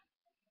bad,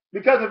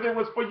 because if it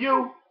was for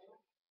you,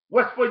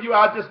 what's for you,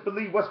 I just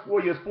believe what's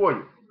for you is for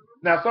you.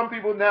 Now, some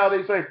people now,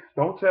 they say,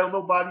 don't tell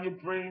nobody your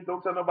dreams,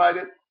 don't tell nobody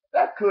that.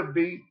 That could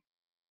be.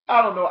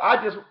 I don't know.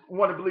 I just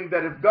want to believe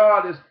that if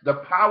God is the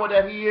power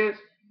that he is,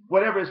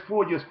 whatever is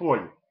for you is for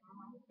you.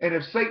 And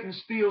if Satan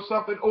steals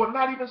something, or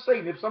not even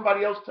Satan, if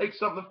somebody else takes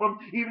something from,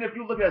 even if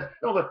you look at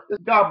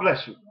it, God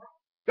bless you.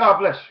 God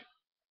bless you.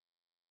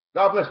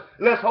 God bless.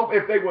 Let's hope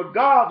if they were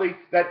godly,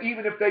 that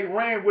even if they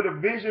ran with a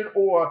vision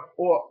or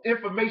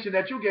information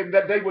that you gave them,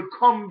 that they would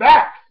come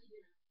back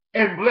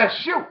and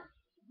bless you.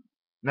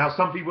 Now,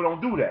 some people don't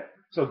do that.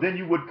 So then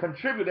you would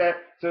contribute that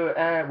to,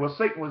 well,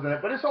 Satan was in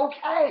it. But it's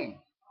okay.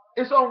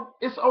 It's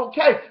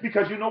okay.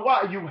 Because you know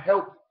why? You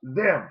help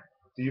them.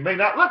 So you may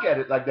not look at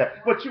it like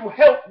that, but you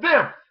help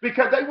them.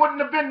 Because they wouldn't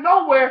have been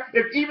nowhere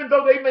if, even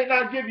though they may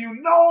not give you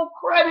no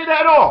credit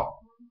at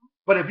all.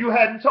 But if you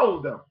hadn't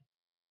told them,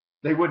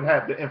 they wouldn't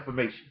have the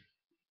information.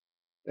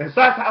 And so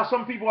that's how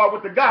some people are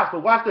with the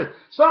gospel. Watch this.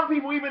 Some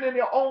people, even in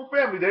their own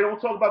family, they don't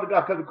talk about the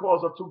gospel because it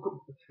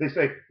causes they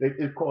say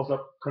it causes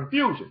up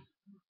confusion.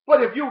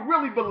 But if you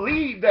really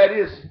believe that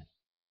it's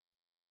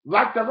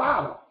like the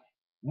lotto,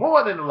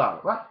 more than the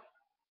lotto, right?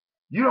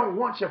 You don't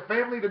want your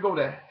family to go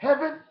to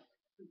heaven.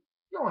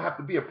 You don't have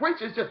to be a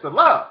preacher. It's just the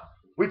love.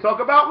 We talk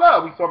about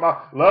love. We talk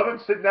about loving,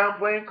 sitting down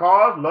playing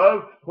cards,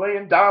 love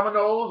playing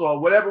dominoes or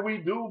whatever we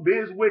do,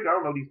 Bizwick, I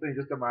don't know these things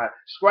just come out,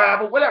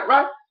 Scrabble, whatever,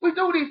 right? We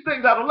do these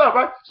things out of love,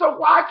 right? So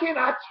why can't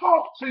I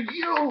talk to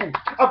you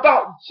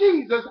about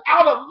Jesus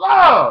out of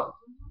love?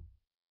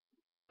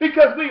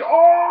 Because we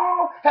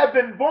all have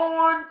been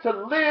born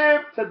to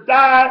live, to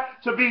die,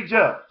 to be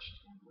judged.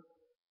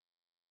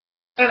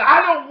 And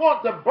I don't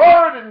want the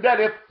burden that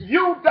if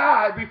you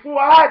die before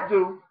I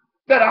do,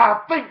 that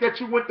I think that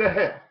you went to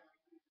hell.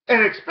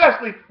 And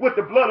especially with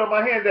the blood on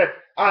my hand that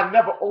I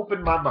never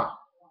opened my mouth.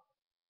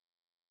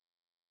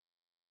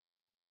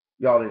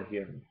 Y'all didn't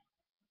hear me.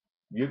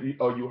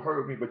 You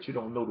heard me, but you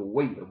don't know the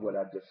weight of what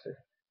I just said.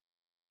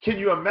 Can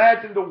you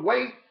imagine the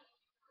weight?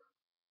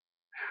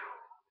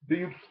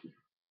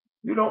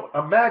 You don't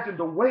imagine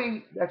the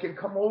weight that can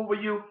come over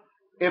you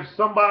if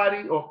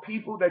somebody or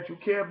people that you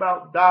care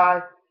about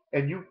die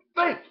and you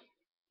think,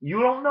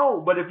 you don't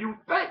know, but if you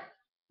think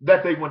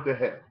that they went to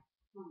hell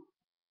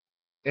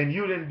and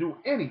you didn't do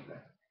anything.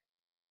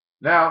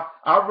 Now,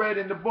 I read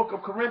in the book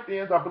of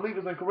Corinthians, I believe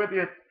it's in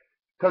Corinthians,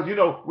 Because,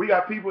 we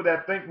got people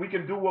that think we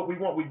can do what we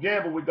want. We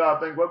gamble with God.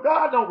 Think, well,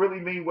 God don't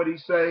really mean what he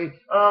say.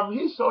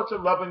 He's such a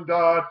loving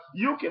God.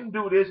 You can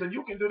do this and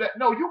you can do that.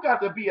 No, you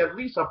got to be at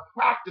least a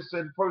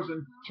practicing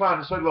person trying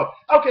to serve the Lord.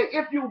 Okay,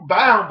 if you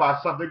bound by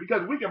something,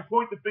 because we can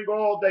point the finger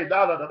all day,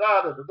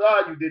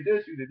 you did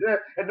this, you did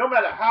that. And no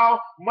matter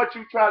how much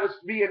you try to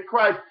be in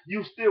Christ,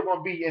 you still going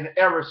to be in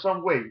error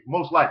some way,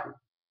 most likely.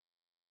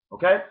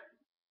 Okay?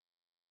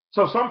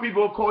 So some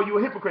people will call you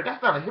a hypocrite.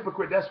 That's not a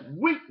hypocrite. That's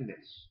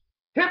weakness.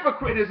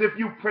 Hypocrite is if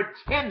you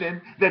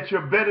pretending that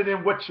you're better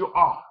than what you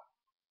are.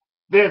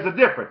 There's a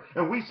difference.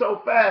 And we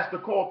so fast to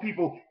call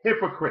people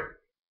hypocrite.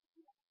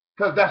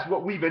 Because that's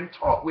what we've been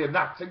taught. We're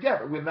not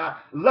together. We're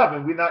not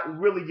loving. We're not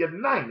really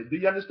united. Do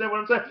you understand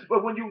what I'm saying?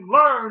 But when you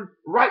learn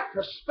right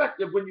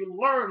perspective, when you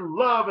learn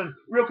love and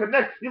real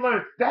connect, you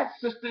learn that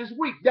sister is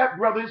weak. That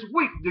brother is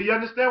weak. Do you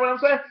understand what I'm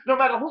saying? No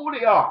matter who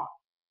they are.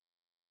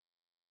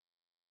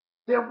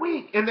 They're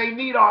weak and they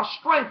need our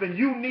strength, and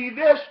you need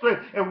their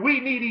strength, and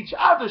we need each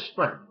other's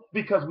strength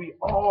because we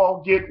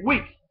all get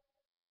weak.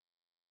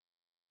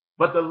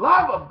 But the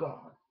love of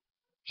God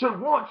should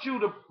want you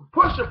to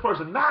push a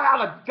person, not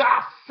out of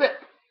gossip,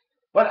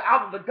 but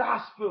out of the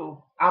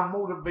gospel. I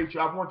motivate you.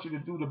 I want you to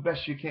do the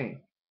best you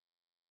can.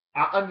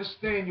 I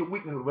understand your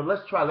weakness, but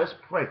let's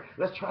pray.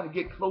 Let's try to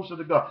get closer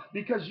to God.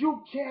 Because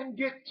you can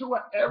get to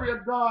an area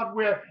of God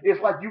where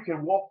it's like you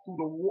can walk through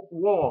the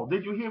wall.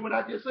 Did you hear what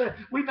I just said?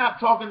 We're not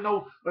talking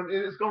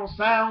it's going to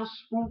sound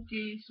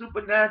spooky,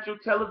 supernatural,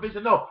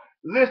 television. No,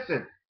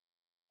 listen,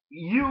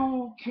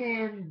 you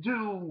can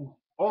do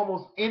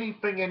almost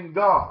anything in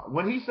God.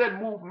 When he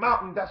said move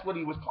mountain, that's what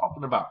he was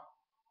talking about.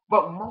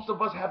 But most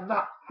of us have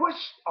not pushed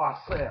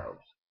ourselves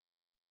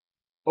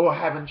or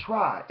haven't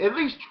tried. At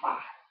least try.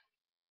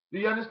 Do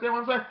you understand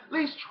what I'm saying? At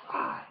least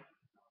try.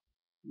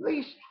 At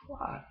least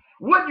try.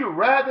 Wouldn't you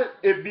rather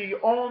it be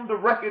on the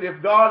record if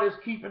God is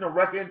keeping a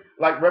record,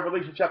 like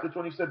Revelation chapter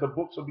 20 said, the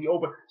books will be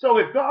open. So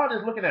if God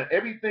is looking at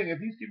everything, if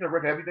he's keeping a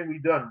record, everything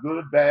we've done,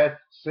 good, bad,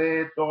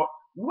 said, thought,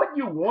 wouldn't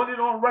you want it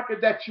on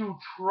record that you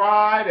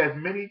tried as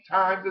many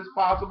times as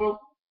possible?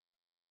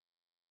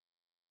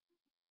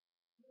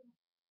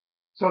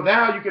 So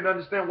now you can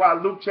understand why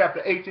Luke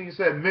chapter 18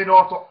 said men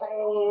ought to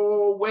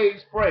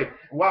always pray.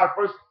 Why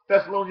 1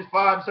 Thessalonians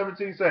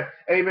 5:17 said,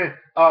 amen,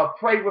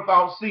 pray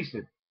without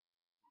ceasing.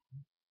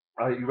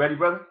 Are you ready,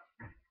 brother?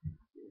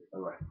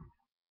 All right.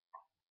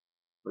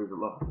 Praise the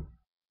Lord.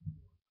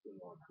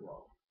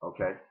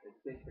 Okay.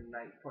 Spent the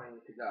night praying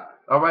to God.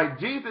 All right.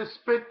 Jesus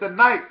spent the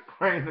night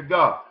praying to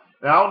God.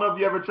 Now, I don't know if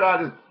you ever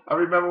tried this. I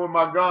remember when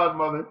my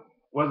godmother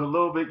was a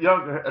little bit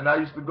younger, and I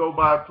used to go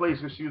by a place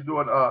where she was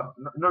doing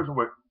nursing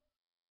work.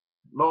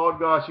 Lord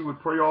God, she would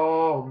pray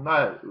all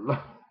night.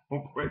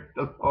 Praise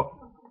the Lord.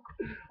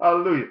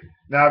 Hallelujah.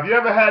 Now, if you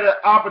ever had an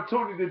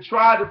opportunity to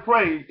try to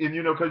pray, and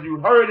because you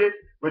heard it,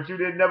 but you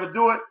didn't never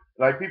do it,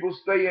 like people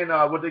stay in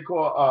what they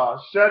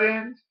call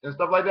shut-ins and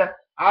stuff like that.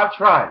 I've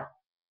tried.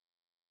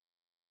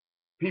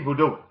 People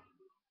do it.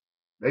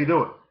 They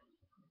do it.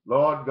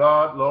 Lord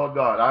God, Lord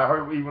God. I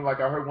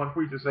heard one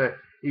preacher say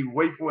he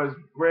wait for his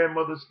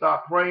grandmother to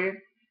stop praying.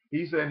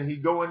 He said he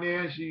go in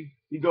there and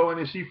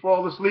she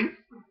fall asleep.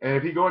 And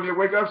if he go in there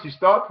wake up, she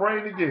start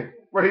praying again.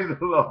 Praise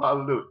the Lord.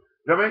 Hallelujah. You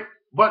know what I mean?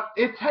 But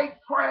it takes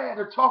prayer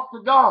to talk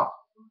to God.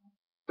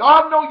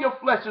 God know your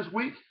flesh is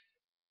weak,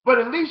 but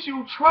at least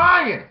you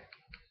trying.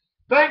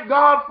 Thank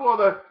God for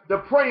the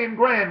praying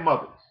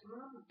grandmothers.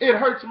 It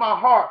hurts my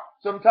heart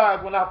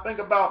sometimes when I think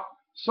about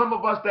some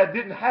of us that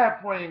didn't have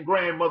praying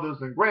grandmothers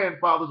and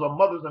grandfathers or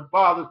mothers and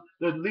fathers,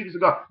 the leaders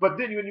of God. But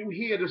then when you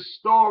hear the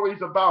stories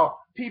about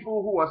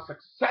people who are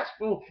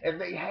successful and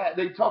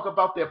they talk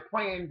about their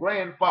praying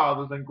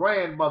grandfathers and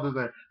grandmothers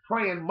and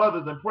praying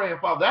mothers and praying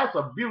fathers, that's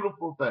a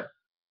beautiful thing.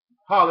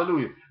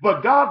 Hallelujah.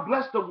 But God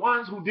bless the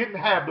ones who didn't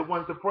have the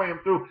ones to pray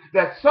them through,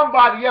 that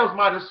somebody else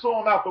might have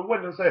saw them out the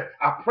window and said,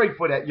 I pray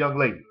for that young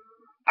lady.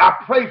 I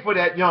pray for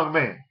that young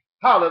man.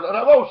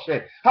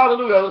 Hallelujah.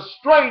 Hallelujah. A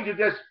stranger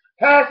just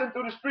passing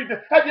through the street.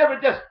 Have you ever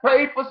just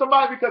prayed for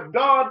somebody because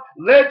God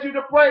led you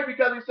to pray?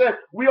 Because he said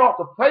we ought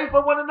to pray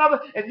for one another,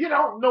 and you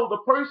don't know the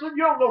person,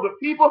 you don't know the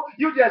people,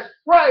 you just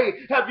pray.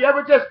 Have you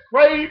ever just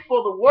prayed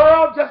for the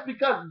world just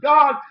because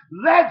God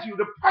led you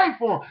to pray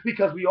for them?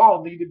 Because we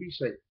all need to be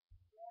saved.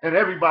 And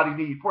everybody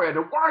needs prayer.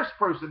 The worst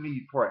person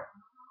needs prayer.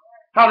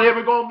 How they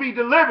ever going to be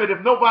delivered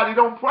if nobody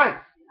don't pray?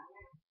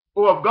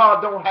 Or if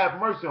God don't have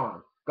mercy on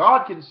them?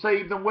 God can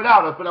save them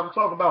without us, but I'm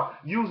talking about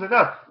using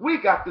us.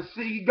 We got to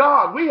see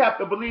God. We have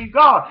to believe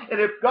God. And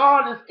if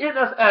God is in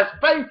us as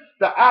faith,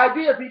 the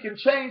idea if he can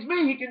change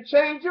me, he can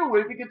change you.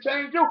 If he can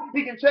change you,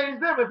 he can change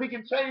them. If he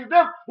can change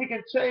them, he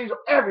can change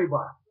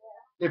everybody.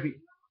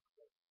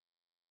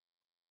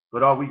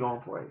 But are we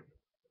going to pray?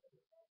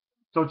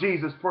 So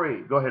Jesus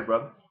prayed. Go ahead,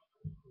 brother.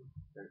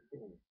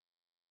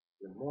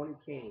 The morning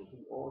came, he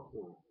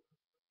also,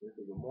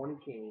 the morning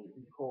came,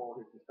 he called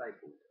his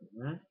disciples to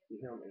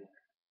him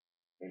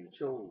and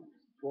chose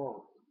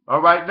 12.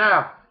 All right,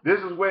 now, this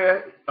is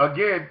where,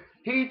 again,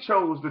 he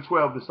chose the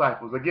 12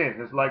 disciples. Again,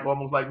 it's like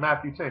almost like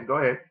Matthew 10. Go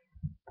ahead.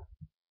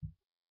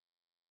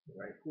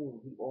 Right, whom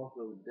he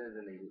also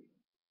designated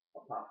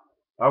apostles.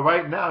 All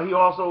right, now he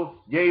also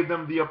gave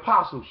them the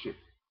apostleship,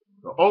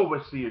 the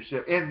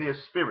overseership in their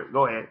spirit.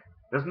 Go ahead.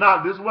 This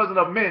wasn't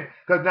of men,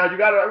 because now you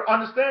got to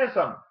understand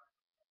something.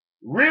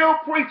 Real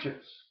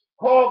preachers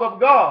called of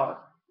God.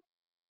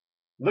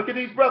 Look at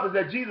these brothers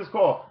that Jesus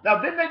called.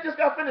 Now, didn't they just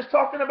got finished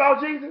talking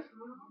about Jesus?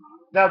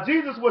 Now,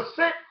 Jesus was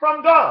sent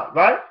from God,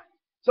 right?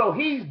 So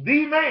he's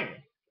the man.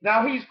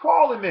 Now he's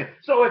calling men.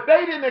 So if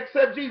they didn't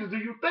accept Jesus, do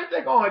you think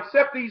they're going to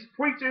accept these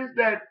preachers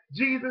that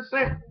Jesus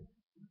sent?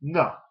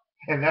 No.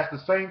 And that's the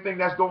same thing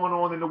that's going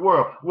on in the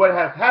world. What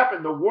has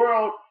happened, the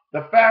world,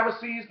 the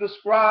Pharisees, the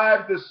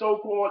scribes, the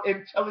so-called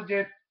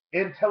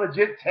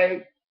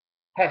intelligente,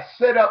 has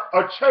set up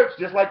a church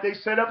just like they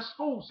set up a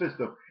school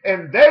system.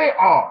 And they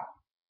are,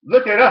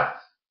 look at us.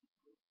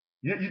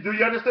 Do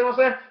you understand what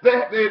I'm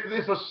saying?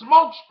 There's a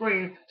smoke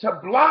screen to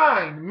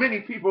blind many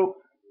people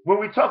when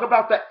we talk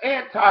about the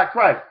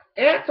Antichrist.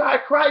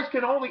 Antichrist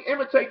can only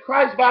imitate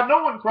Christ by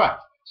knowing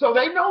Christ. So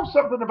they know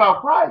something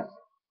about Christ.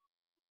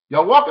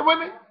 Y'all walking with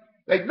me?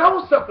 They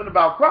know something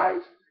about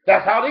Christ.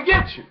 That's how they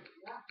get you.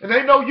 And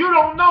they know you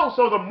don't know.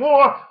 So the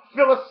more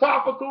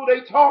philosophical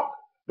they talk,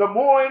 the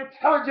more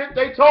intelligent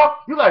they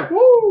talk, you're like,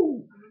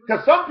 woo!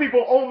 Because some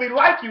people only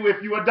like you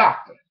if you're a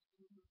doctor.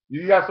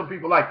 You got some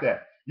people like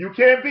that. You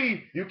can't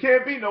be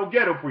no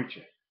ghetto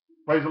preacher.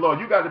 Praise the Lord.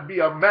 You got to be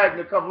a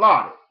magna cum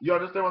laude. You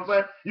understand what I'm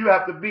saying? You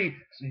have to be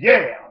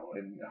Yale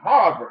and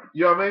Harvard.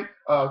 You know what I mean?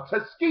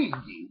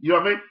 Tuskegee. You know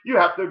what I mean? You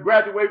have to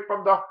graduate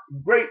from the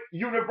great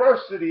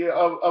university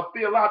of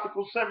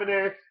theological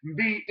seminary,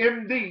 be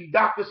MD,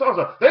 Dr.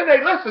 So-and-so. Then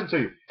they listen to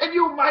you. And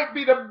you might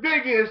be the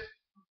biggest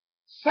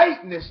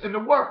Satanist in the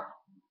world.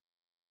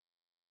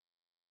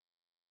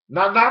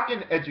 Not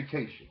knocking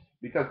education,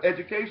 because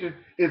education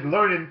is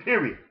learning,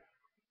 period.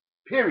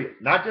 Period.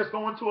 Not just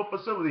going to a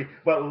facility,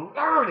 but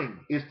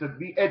learning is to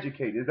be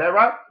educated. Is that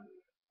right?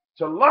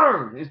 To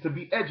learn is to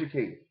be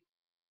educated.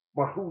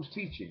 But who's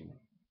teaching you?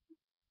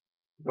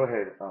 Go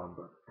ahead,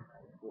 brother.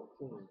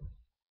 14.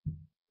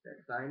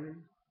 That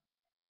Simon,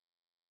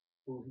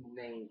 whom he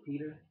named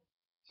Peter.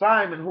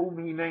 Simon, whom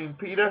he named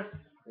Peter.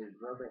 His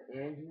brother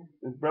Andrew.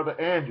 His brother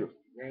Andrew.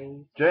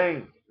 James.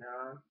 James.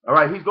 John. All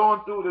right, he's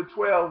going through the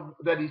 12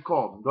 that he's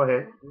called. Go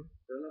ahead.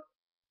 Philip.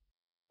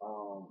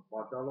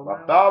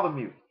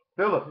 Bartholomew.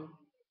 Philip.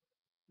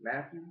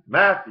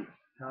 Matthew.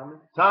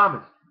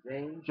 Thomas.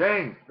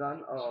 James.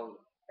 Son of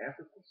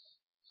Alphaeus.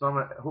 Son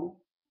of who?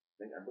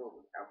 I think I know it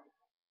was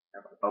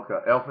Alphaeus. Okay,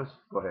 Alphaeus.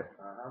 Go ahead.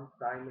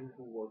 Simon,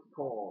 who was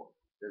called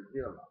the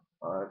Zealot.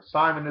 All right,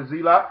 Simon the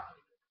Zealot.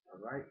 All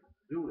right.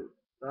 Judas,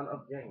 son of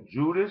James.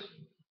 Judas.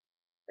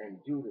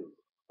 And Judas.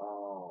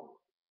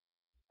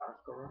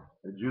 Oscar.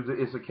 And Judas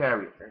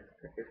Iscariot.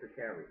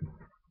 Iscariot,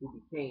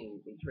 who became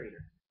a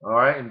traitor. All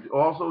right, and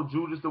also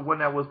Judas, the one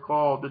that was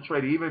called the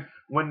traitor. Even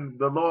when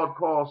the Lord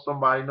calls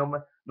somebody, no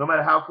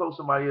matter how close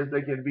somebody is,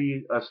 they can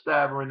be a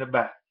stabber in the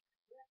back.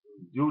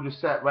 Judas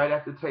sat right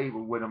at the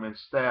table with him and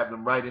stabbed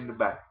him right in the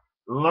back.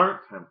 Learned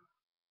him,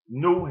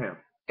 knew him,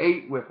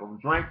 ate with him,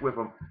 drank with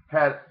him,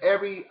 had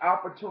every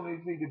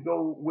opportunity to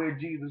go where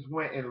Jesus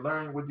went and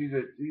learn what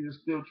Jesus. Jesus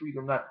still treated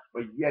him not,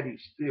 but yet he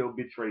still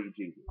betrayed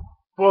Jesus.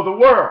 For the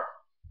world.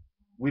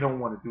 We don't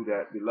want to do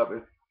that,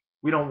 beloved.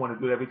 We don't want to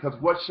do that, because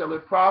what shall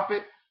it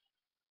profit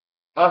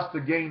us to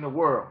gain the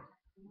world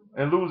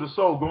and lose a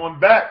soul? Going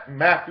back,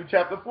 Matthew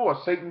chapter 4,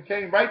 Satan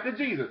came right to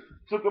Jesus,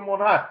 took him on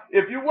high.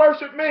 If you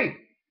worship me,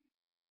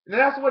 and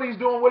that's what he's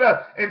doing with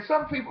us. And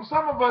some people,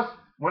 some of us,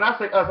 when I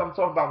say us, I'm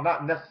talking about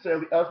not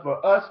necessarily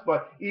us,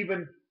 but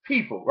even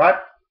people, right?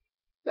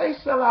 They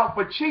sell out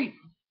for cheap.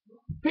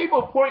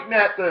 People pointing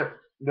at the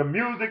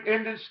music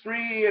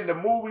industry and the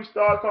movie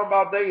stars talking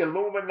about they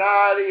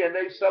Illuminati and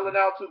they selling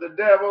out to the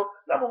devil.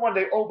 Number one,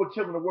 they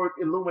overkilling the word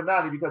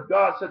Illuminati, because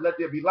God said, let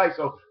there be light.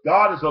 So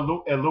God is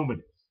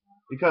illuminate,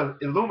 because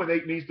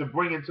illuminate means to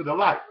bring into the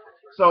light.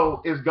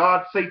 So is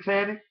God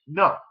satanic?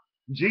 No.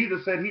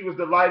 Jesus said he was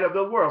the light of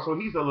the world, so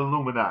he's an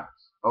Illuminati.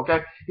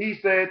 Okay? He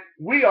said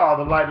we are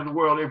the light of the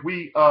world if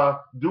we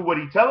do what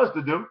he tells us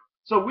to do.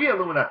 So we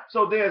Illuminati.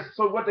 So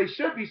what they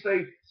should be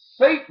saying,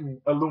 Satan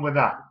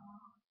Illuminati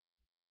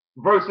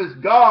versus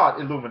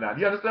God Illuminati.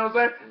 You understand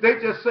what I'm saying? They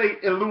just say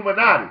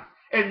Illuminati.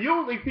 And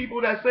usually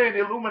people that say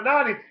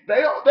Illuminati,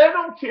 they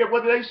don't care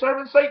whether they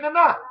serving Satan or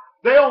not.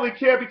 They only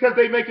care because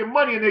they making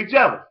money and they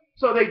jealous.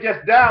 So they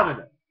just downing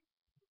them.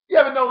 You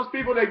ever notice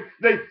people, they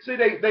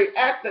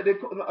act that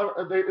it's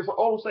an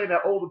old saying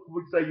that older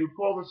people say, you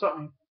calling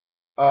something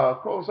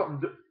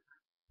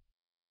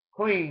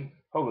clean.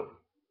 Hold it.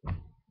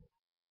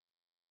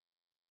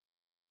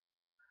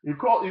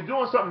 You're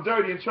doing something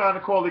dirty and trying to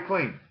call it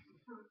clean.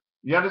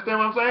 You understand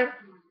what I'm saying?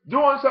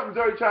 Doing something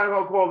dirty, trying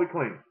to call it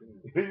clean.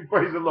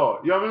 Praise the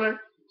Lord. You know what I'm saying?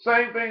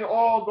 Same thing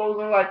all goes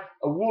in like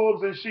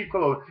wolves in sheep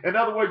clothing. In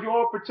other words, you're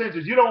all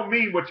pretentious. You don't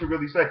mean what you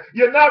really say.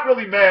 You're not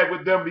really mad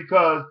with them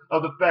because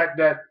of the fact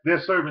that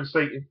they're serving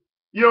Satan.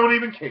 You don't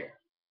even care.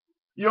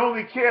 You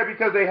only care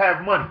because they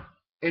have money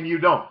and you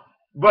don't.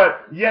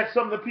 But yet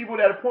some of the people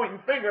that are pointing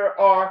finger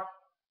are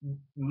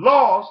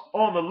lost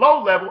on the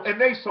low level, and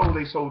they sold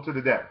their soul to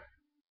the devil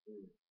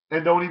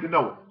and don't even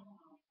know it.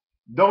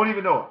 Don't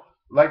even know it.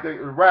 Like the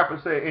rapper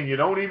said, and you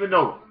don't even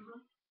know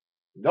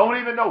it. Don't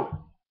even know it.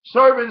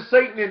 Serving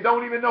Satan and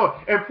don't even know it.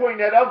 And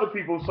pointing at other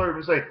people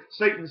serving Satan.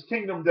 Satan's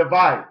kingdom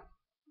divided.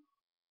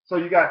 So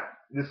you got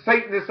the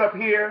Satanists up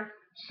here,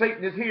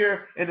 Satan is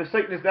here, and the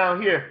Satanists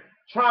down here,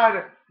 trying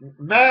to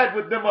mad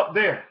with them up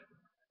there.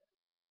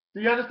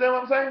 Do you understand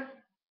what I'm saying?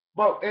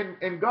 But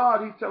in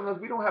God, he's telling us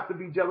we don't have to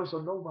be jealous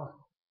of nobody.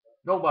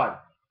 Nobody.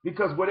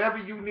 Because whatever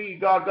you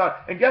need, God.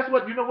 And guess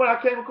what? You know what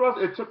I came across?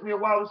 It took me a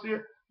while to see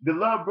it.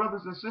 Beloved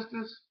brothers and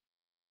sisters,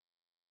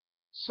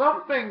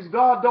 some things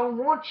God don't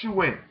want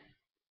you in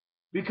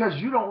because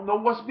you don't know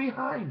what's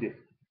behind it.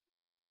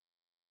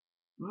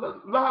 A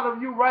lot of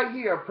you right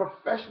here are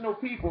professional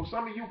people.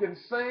 Some of you can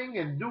sing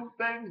and do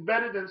things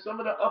better than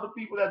some of the other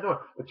people that do it.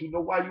 But you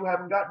know why you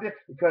haven't got there?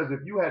 Because if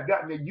you had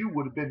gotten there, you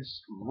would have been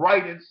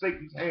right in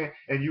Satan's hand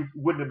and you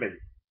wouldn't have made it.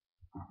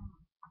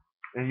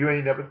 And you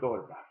ain't never thought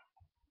about it.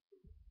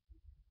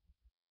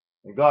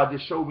 And God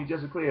just showed me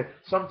just as clear.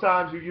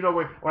 Sometimes, you know,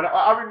 when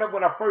I remember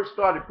when I first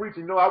started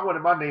preaching, I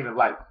wanted my name in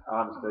lights.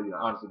 Honestly,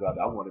 God,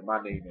 I wanted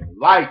my name in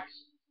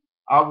lights.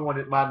 I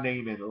wanted my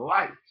name in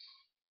lights.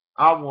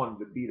 I wanted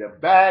to be the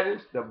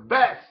baddest, the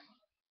best.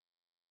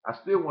 I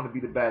still want to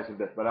be the baddest and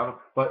best,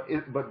 but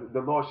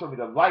the Lord showed me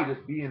the light is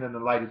being in the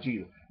light of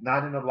Jesus,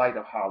 not in the light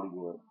of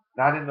Hollywood,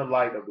 not in the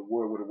light of the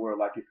world with the world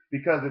like it.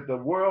 Because if the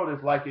world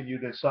is liking you,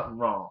 then something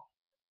wrong.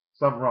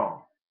 Something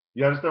wrong.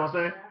 You understand what I'm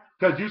saying?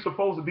 Because you're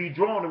supposed to be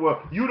drawn to the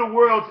world. You the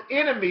world's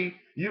enemy.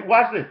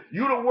 Watch this.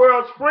 You the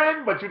world's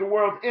friend, but you're the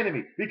world's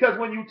enemy. Because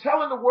when you're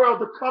telling the world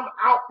to come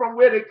out from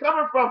where they're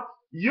coming from,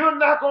 you're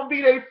not going to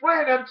be their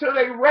friend until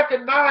they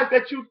recognize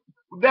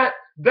that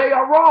they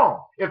are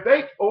wrong.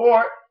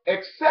 Or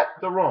accept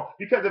the wrong.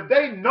 Because if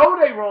they know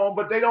they're wrong,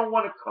 but they don't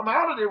want to come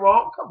out of their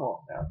wrong, come on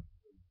now.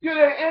 You're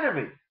their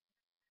enemy.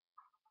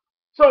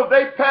 So if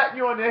they pat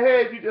you on the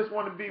head, you just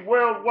want to be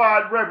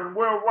worldwide reverend,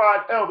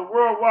 worldwide elder,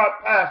 worldwide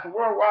pastor,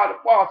 worldwide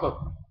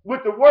apostle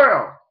with the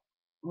world.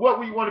 What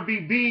we want to be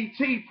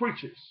BT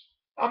preachers.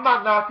 I'm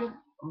not knocking.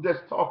 I'm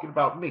just talking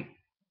about me.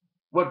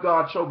 What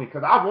God showed me,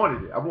 because I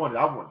wanted it. I wanted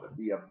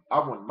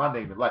my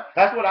name in life.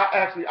 That's what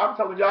I'm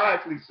telling you, I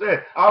actually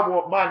said, I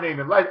want my name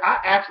in life. I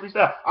actually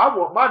said, I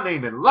want my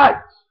name in life.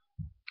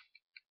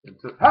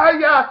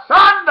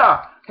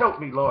 Help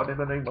me, Lord, in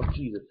the name of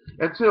Jesus.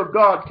 Until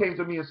God came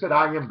to me and said,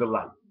 I am the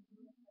light.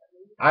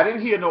 I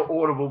didn't hear no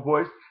audible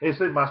voice. It's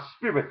in my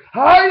spirit.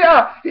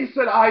 He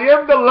said, I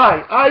am the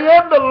light. I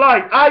am the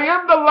light. I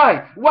am the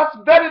light. What's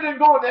better than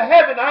going to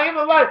heaven? I am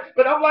the light.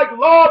 But I'm like,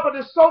 Lord, but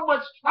there's so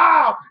much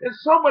trial and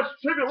so much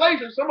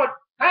tribulation, so much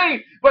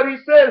pain. But he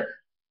said,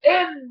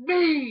 in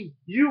me,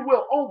 you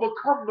will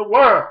overcome the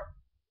world.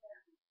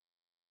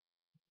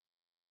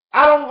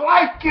 I don't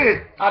like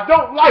it. I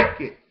don't like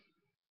it.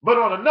 But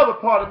on another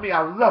part of me,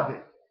 I love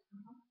it.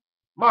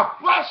 My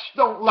flesh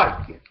don't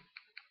like it.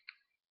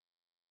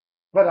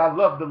 But I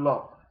love the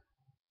Lord.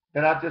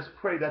 And I just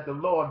pray that the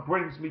Lord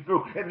brings me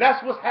through. And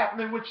that's what's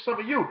happening with some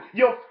of you.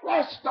 Your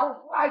flesh don't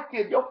like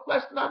it. Your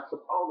flesh not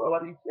supposed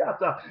to.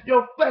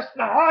 Your flesh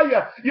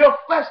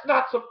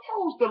not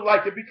supposed to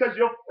like it because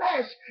your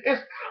flesh is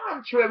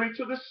contrary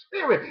to the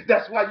spirit.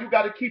 That's why you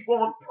got to keep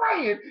on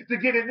praying to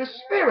get in the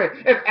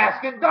spirit and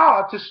asking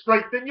God to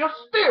strengthen your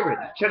spirit.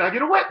 Can I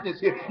get a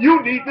witness here?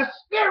 You need the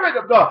spirit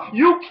of God.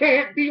 You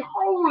can't be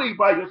holy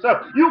by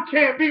yourself. You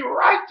can't be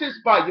righteous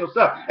by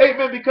yourself.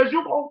 Amen. Because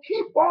you're going to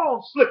keep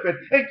on slipping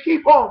and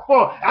keep on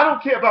falling. I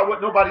don't care about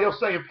what nobody else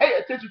is saying. Pay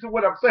attention to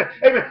what I'm saying.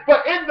 Amen.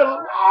 But in the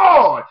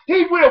Lord,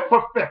 he will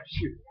perfect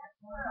you.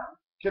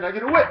 Can I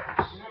get a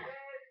witness?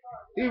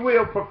 He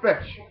will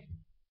perfect you.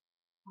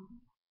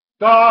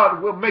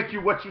 God will make you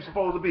what you're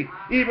supposed to be.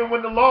 Even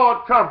when the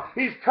Lord comes,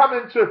 he's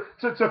coming to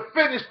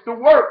finish the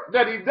work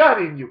that he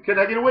done in you. Can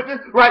I get a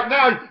witness? Right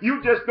now,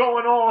 you just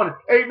going on,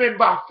 amen,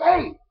 by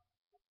faith.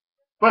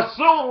 But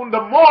soon,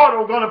 the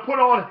mortal going to put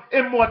on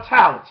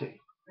immortality.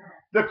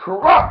 The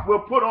corrupt will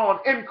put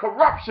on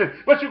incorruption,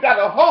 but you got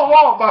to hold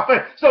on by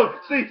faith. So,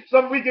 see,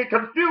 we get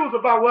confused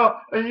about,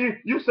 well, and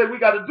you say we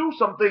got to do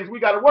some things, we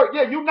got to work.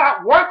 Yeah, you're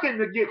not working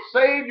to get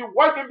saved. You're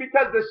working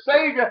because the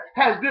Savior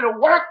has did a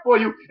work for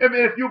you. I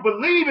mean, if you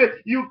believe it,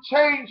 you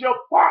change your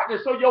partner.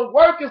 So your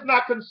work is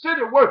not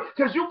considered work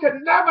because you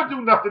can never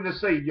do nothing to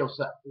save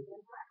yourself.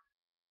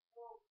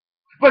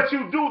 But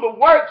you do the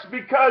works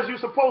because you're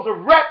supposed to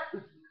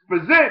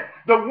represent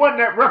the one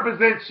that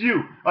represents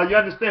you. Are you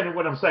understanding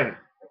what I'm saying?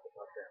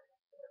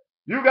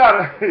 You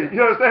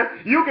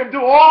understand? You can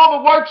do all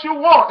the works you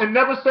want and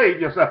never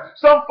save yourself.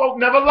 Some folk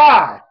never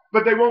lie,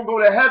 but they won't go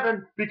to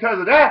heaven because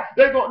of that.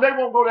 They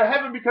won't go to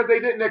heaven because they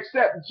didn't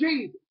accept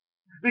Jesus.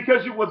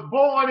 Because you was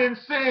born in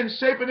sin,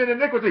 shaping in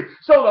iniquity.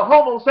 So the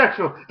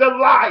homosexual, the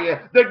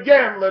liar, the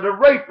gambler, the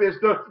rapist,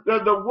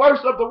 the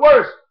worst of the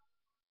worst,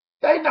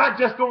 they not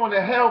just going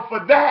to hell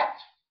for that.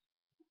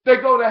 They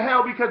go to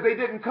hell because they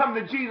didn't come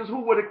to Jesus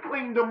who would have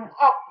cleaned them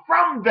up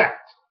from that.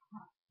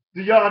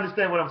 Do y'all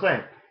understand what I'm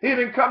saying? He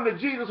didn't come to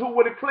Jesus who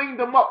would have cleaned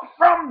them up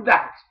from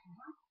that.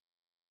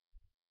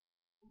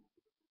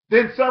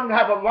 Then some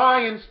have a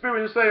lying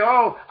spirit and say,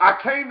 oh, I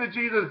came to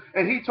Jesus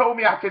and he told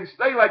me I can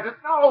stay like this.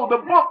 No, the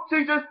book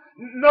teaches,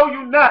 know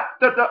you not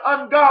that the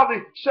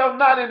ungodly shall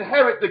not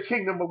inherit the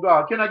kingdom of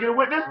God. Can I get a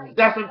witness?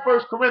 That's in 1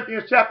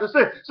 Corinthians chapter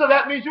 6. So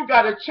that means you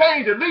got to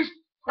change, at least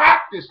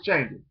practice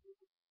changing.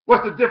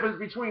 What's the difference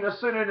between a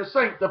sinner and a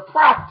saint? The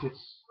practice.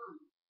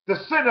 The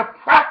sinner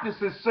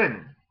practices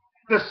sinning.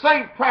 The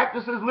saint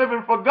practices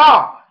living for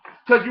God.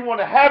 Because you want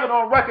to have it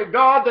on record,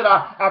 God, that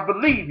I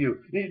believe you,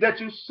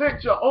 that you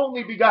sent your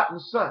only begotten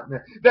Son,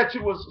 that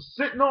you was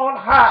sitting on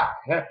high,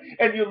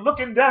 and you're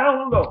looking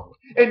down low,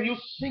 and you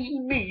see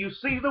me, you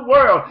see the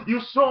world.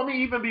 You saw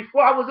me even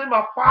before I was in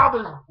my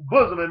father's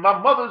bosom, in my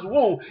mother's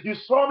womb. You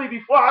saw me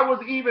before I was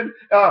even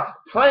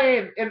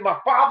playing in my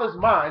father's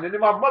mind and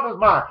in my mother's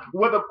mind,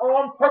 whether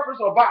on purpose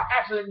or by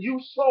accident. You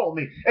saw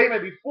me,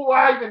 amen. Before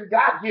I even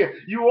got here,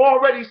 you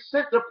already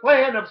sent the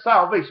plan of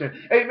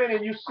salvation, amen.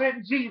 And you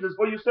sent Jesus,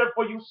 for you said,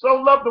 for you so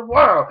loved the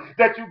world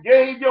that you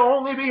gave your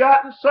only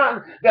begotten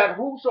Son, that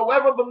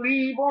whosoever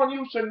believe on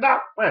you should not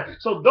perish.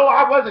 So though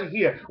I wasn't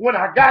here, when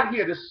I got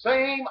here, the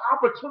same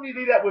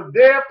opportunity that was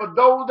there for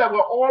those that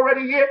were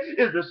already here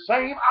is the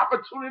same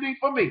opportunity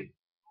for me.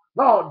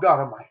 Lord God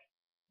Almighty.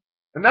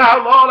 And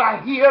now, Lord,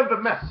 I hear the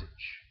message.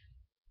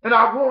 And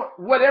I want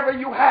whatever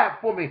you have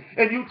for me.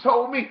 And you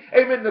told me,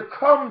 amen, to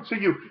come to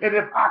you. And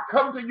if I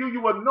come to you,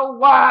 you will no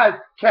wise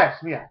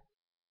cast me out.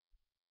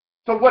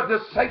 So what does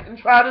Satan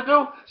try to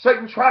do?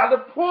 Satan try to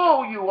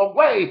pull you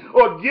away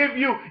or give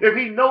you, if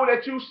he know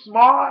that you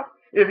smart,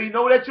 if he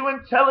know that you're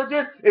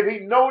intelligent, if he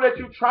know that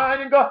you're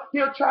trying and go,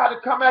 he'll try to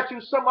come at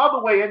you some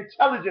other way,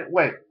 intelligent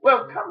way.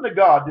 Well, come to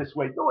God this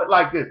way. Do it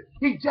like this.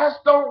 He just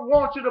don't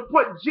want you to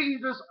put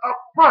Jesus up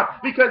front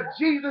because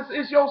Jesus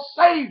is your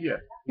Savior.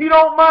 He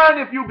don't mind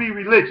if you be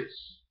religious.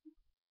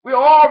 We're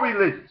all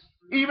religious.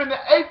 Even the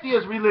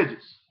atheist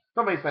religious.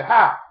 Somebody say,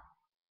 how?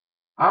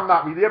 I'm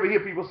not religious. You ever hear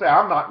people say,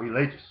 I'm not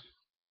religious?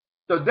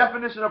 The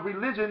definition of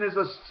religion is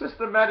a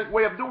systematic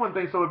way of doing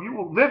things. So if you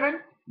were living,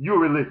 you're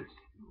religious.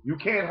 You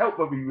can't help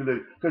but be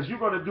religious because you're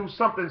going to do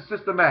something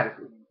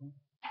systematically.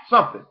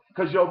 Something.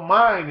 Because your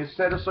mind is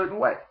set a certain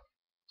way.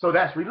 So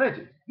that's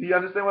religion. Do you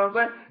understand what I'm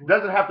saying? It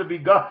doesn't have to be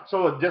God.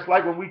 So just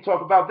like when we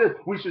talk about this,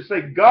 we should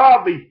say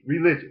godly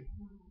religion.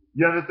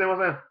 You understand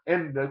what I'm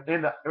saying?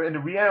 In the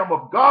realm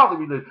of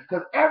godly religion.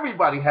 Because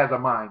everybody has a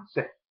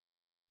mindset.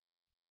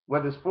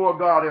 Whether it's for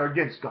God or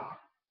against God.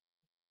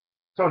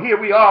 So here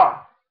we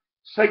are.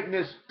 Satan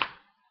is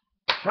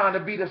trying to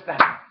beat us down.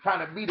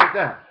 Trying to beat us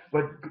down.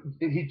 But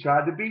he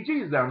tried to beat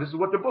Jesus down. This is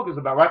what the book is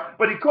about, right?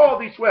 But he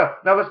called these 12.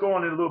 Now let's go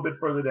on in a little bit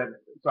further than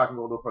so I can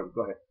go a little further.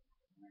 Go ahead.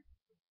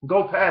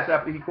 Go past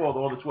after he called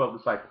all the 12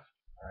 disciples.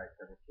 All right,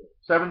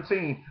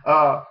 17.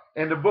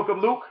 In the book of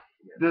Luke,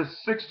 the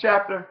 6th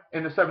chapter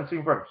and the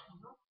 17th verse.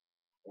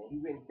 And he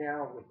went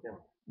down with them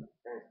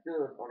and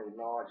stood on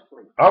a large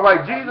place. All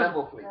right, Jesus. A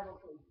level place.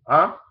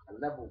 Huh? A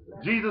level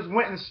place. Jesus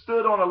went and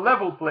stood on a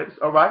level place.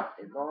 All right.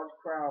 A large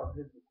crowd of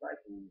his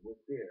disciples was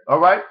there. All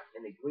right.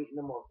 And a great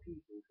number of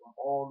people from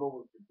all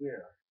over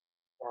Judea,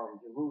 from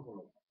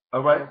Jerusalem.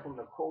 All right. And from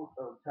the coast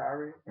of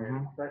Tyre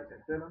and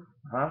Sidon,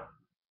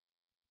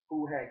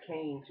 who had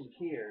came to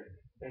hear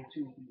and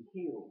to be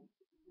healed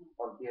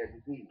of their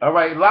disease. All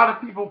right, a lot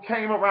of people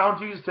came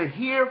around Jesus to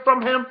hear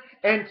from him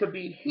and to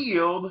be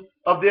healed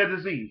of their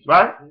disease,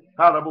 right?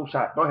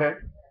 Hallelujah. Go ahead.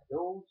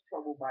 Those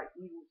troubled by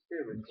evil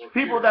spirits.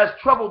 People that's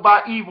troubled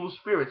by evil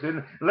spirits.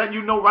 And letting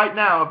you know right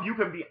now, if you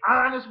can be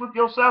honest with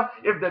yourself,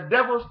 if the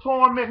devil's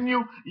tormenting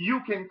you,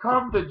 you can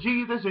come to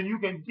Jesus and you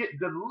can get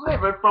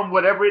delivered from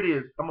whatever it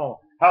is. Come on.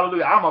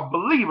 Hallelujah. I'm a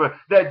believer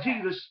that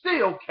Jesus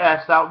still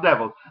casts out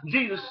devils.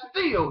 Jesus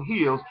still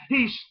heals.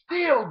 He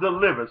still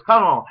delivers.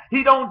 Come on.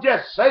 He don't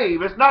just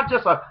save. It's not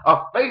just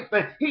a faith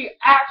thing. He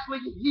actually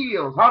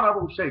heals.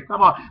 Hallelujah.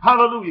 Come on.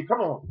 Hallelujah.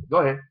 Come on. Go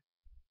ahead.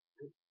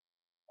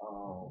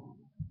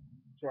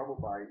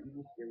 Troubled by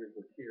evil spirits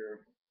was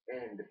here,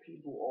 and the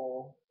people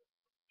all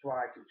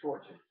tried to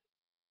touch him.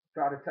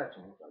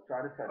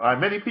 All right,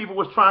 many people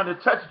was trying to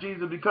touch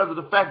Jesus because of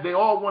the fact they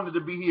all wanted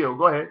to be healed.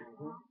 Go ahead.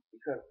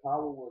 Because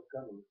power was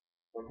coming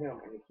from him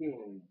and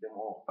healing them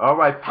all. All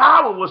right,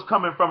 power was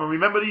coming from him.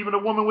 Remember even the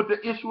woman with the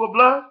issue of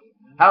blood?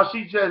 How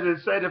she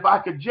just said, if I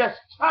could just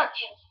touch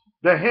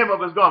the hem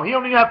of his garment. He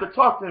don't even have to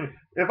talk to him.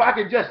 If I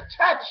could just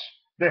touch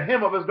the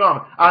hem of his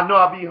garment, I know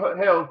I'll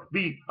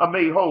be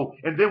made whole.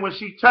 And then when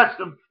she touched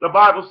him, the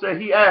Bible said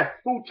he asked,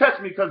 who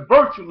touched me? Because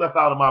virtue left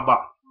out of my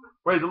body.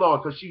 Praise the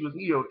Lord, because she was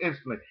healed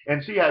instantly.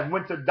 And she had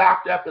went to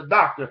doctor after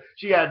doctor.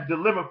 She had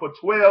delivered for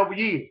 12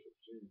 years.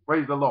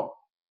 Praise the Lord.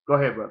 Go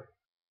ahead, brother.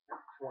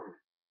 20.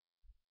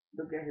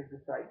 Look at his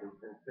disciples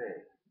and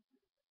said,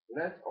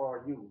 blessed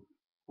are you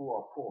who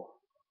are poor.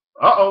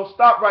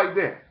 Stop right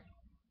there.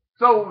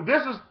 So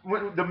this is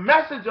when the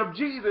message of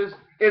Jesus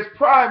is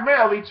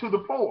primarily to the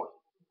poor.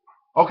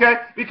 Okay?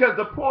 Because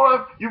the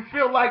poor, you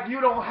feel like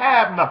you don't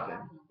have nothing.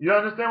 You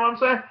understand what I'm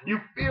saying? You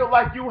feel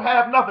like you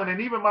have nothing.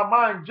 And even my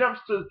mind jumps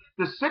to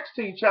the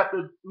 16th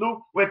chapter,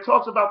 Luke, where it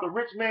talks about the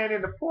rich man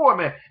and the poor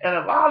man. And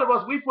a lot of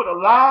us, we put a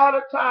lot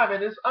of time,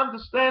 and it's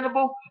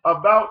understandable,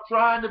 about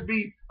trying to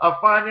be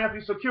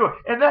financially secure.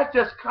 And that's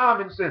just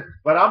common sense.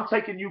 But I'm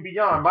taking you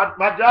beyond.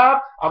 My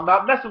job, I'm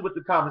not messing with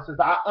the common sense.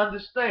 I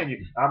understand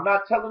you. I'm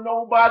not telling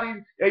nobody,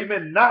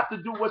 amen, not to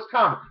do what's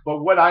common. But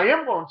what I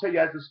am going to tell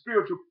you as a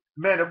spiritual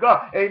man of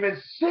God, amen,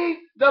 seek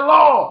the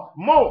Lord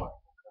more.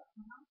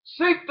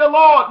 Seek the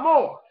Lord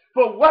more.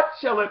 For what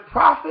shall it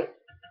profit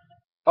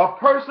a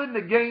person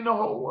to gain the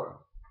whole world?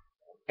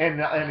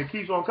 And it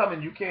keeps on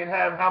coming. You can't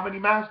have how many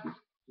masters?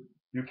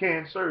 You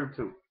can't serve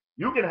two.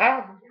 You can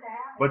have them,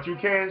 but you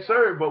can't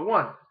serve but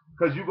one.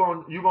 Because you're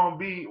gonna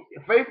be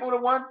faithful to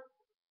one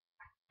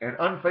and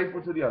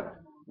unfaithful to the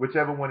other.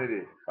 Whichever one it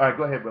is. All right,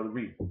 go ahead, brother.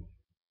 Read.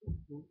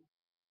 21.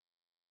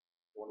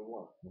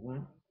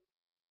 Mm-hmm.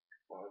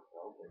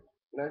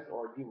 Blessed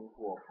are you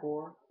who are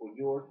poor, for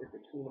yours is the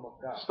kingdom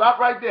of God. Stop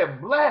right there.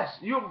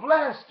 Blessed. You're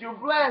blessed. You're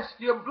blessed.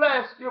 You're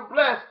blessed. You're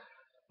blessed.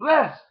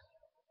 Blessed.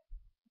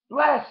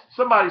 Blessed.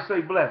 Somebody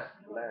say blessed.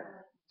 Blessed.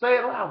 Say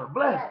it louder.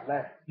 Blessed.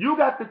 Blessed. You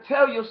got to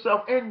tell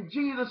yourself, in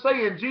Jesus,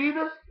 say in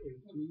Jesus,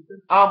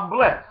 I'm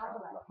blessed.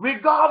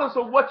 Regardless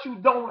of what you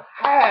don't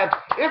have,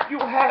 if you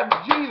have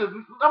Jesus,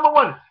 number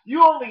one,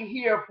 you're only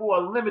here for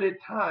a limited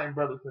time,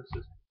 brothers and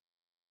sisters.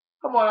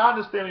 Come on, I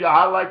understand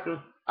y'all.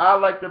 I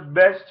like the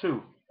best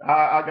too.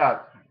 I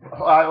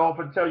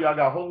often tell you I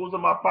got holes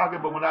in my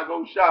pocket, but when I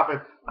go shopping,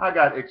 I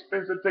got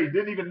expensive taste.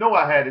 Didn't even know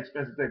I had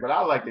expensive taste, but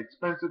I like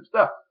expensive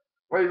stuff.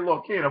 Praise the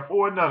Lord. Can't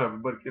afford none of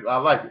it, but I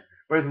like it.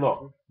 Praise the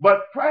Lord.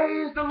 But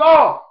praise the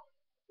Lord.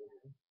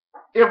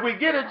 If we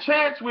get a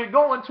chance, we're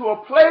going to a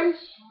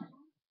place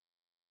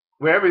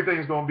where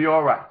everything's going to be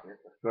all right.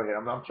 Go ahead.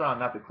 I'm trying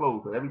not to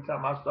close, but every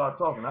time I start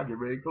talking, I get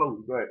ready to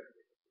close. Go ahead.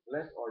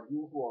 Blessed are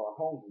you who are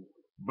hungry.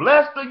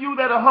 Blessed are you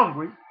that are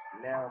hungry.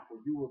 Now for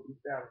you will be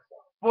satisfied.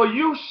 For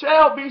you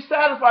shall be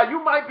satisfied. You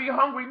might be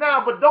hungry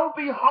now, but don't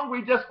be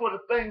hungry just for the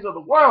things of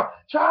the world.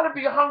 Try to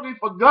be hungry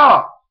for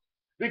God.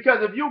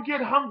 Because if you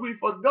get hungry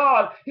for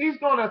God, he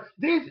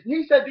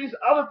said these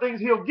other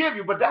things he'll give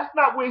you, but that's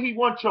not where he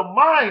wants your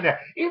mind at.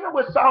 Even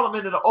with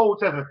Solomon in the Old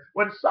Testament,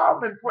 when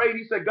Solomon prayed,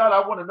 he said, God,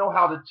 I want to know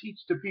how to teach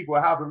the people,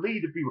 how to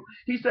lead the people.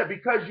 He said,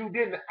 because you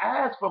didn't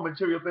ask for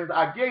material things,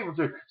 I gave them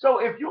to you. So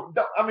if you,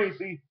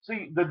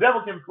 see, the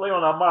devil can play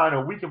on our mind,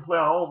 or we can play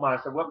on our own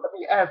mind. Say, well, let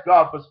me ask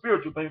God for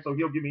spiritual things so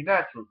he'll give me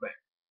natural things.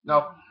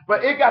 No,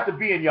 but it got to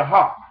be in your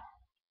heart.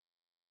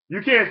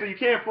 You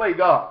can't play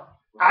God.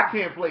 I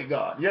can't play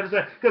God. You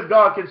understand? Because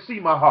God can see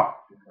my heart.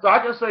 So I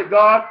can say,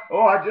 God,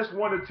 I just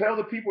want to tell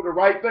the people the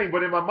right thing.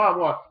 But in my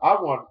mind, I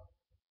want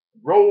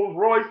Rolls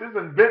Royces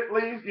and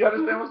Bentleys. You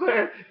understand what I'm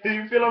saying? Do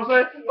you feel what I'm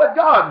saying? But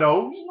God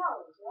knows.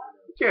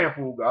 You can't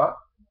fool God.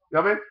 You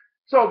know what I mean?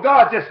 So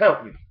God, just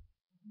help me.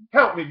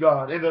 Help me,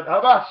 God. In the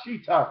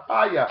Abashita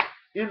Aya.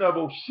 In the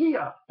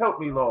Boshia.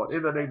 Help me, Lord.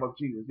 In the name of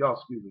Jesus. Y'all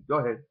excuse me. Go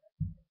ahead.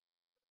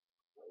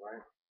 All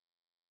right.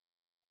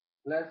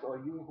 Blessed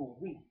are you who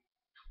weep.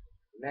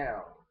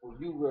 Now, for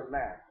you will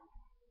laugh.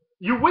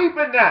 You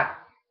weeping now.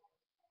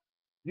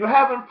 You're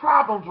having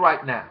problems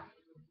right now.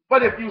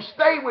 But if you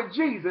stay with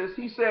Jesus,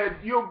 he said,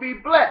 you'll be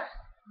blessed.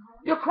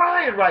 You're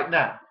crying right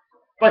now.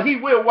 But he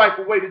will wipe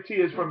away the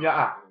tears from your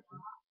eyes.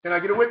 Can I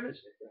get a witness?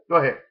 Go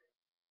ahead.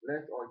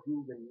 Blessed are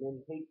you when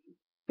men hate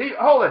you.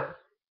 Hold it.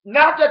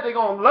 Not that they're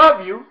going to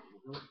love you,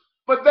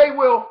 but they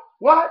will,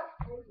 what?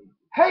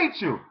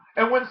 Hate you.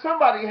 And when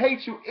somebody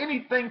hates you,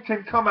 anything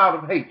can come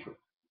out of hatred.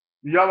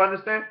 Do y'all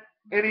understand?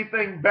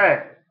 Anything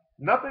bad.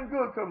 Nothing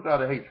good comes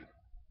out of hatred.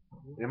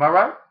 Am I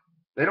right?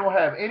 They don't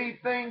have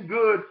anything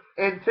good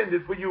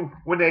intended for you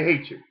when they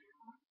hate you.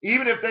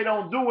 Even if they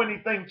don't do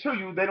anything to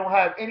you, they don't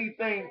have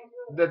anything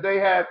that they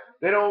have.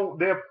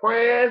 Their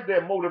prayers,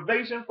 their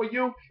motivation for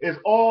you is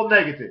all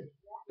negative.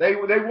 They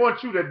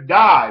want you to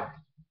die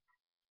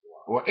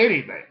or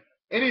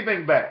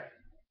anything bad,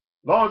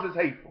 as long as it's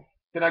hateful.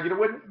 Can I get a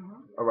witness?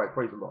 All right,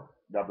 praise the Lord.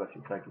 God bless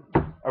you. Thank you.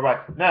 All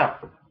right, now,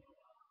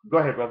 go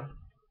ahead, brother.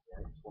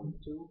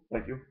 22.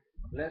 Thank you.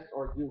 Blessed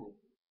are you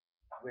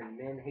when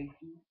men hate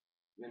you,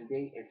 when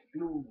they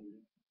exclude you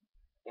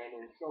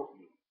and insult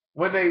you.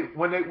 When they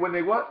what?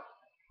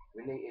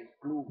 When they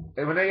exclude you.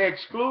 And when they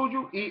exclude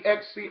you,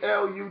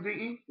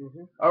 EXCLUDE.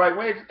 Mm-hmm. All right,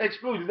 when they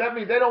exclude you, that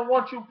means they don't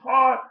want you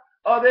part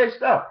of their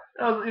stuff.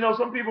 You know,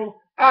 some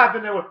people, I've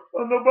been there with,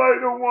 nobody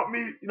don't want me.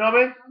 You know what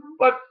I mean?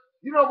 But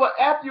you know what?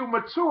 After you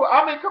mature,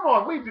 come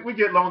on, we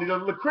get lonely.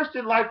 The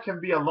Christian life can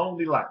be a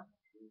lonely life.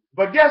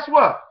 But guess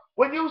what?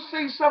 When you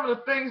see some of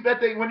the things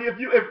that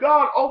if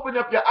God opened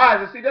up your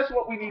eyes, and see, that's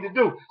what we need to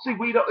do. See,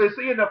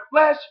 in the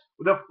flesh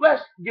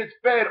gets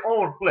fed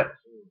on flesh.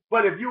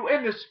 But if you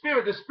in the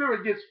spirit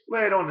gets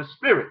fed on the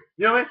spirit.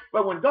 You know what I mean?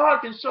 But when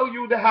God can show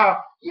you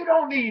how you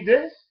don't need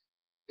this,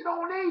 you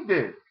don't need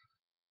this.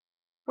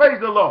 Praise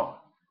the Lord.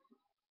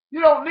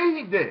 You don't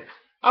need this.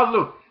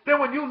 Hallelujah. Then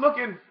when you look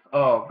in,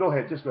 go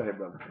ahead,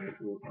 brother.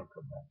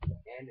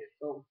 And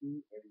insult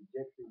you and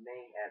reject your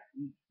name as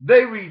evil.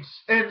 They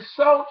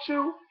insult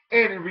you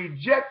and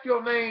reject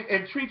your name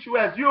and treat you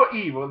as you're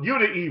evil. You're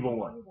the evil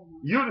one.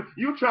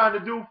 You trying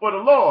to do for the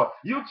Lord.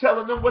 You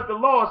telling them what the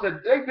Lord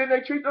said. Didn't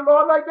they treat the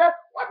Lord like that?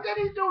 What did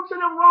he do to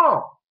them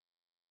wrong?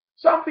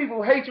 Some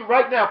people hate you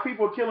right now.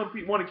 People are killing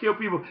people, want to kill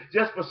people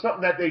just for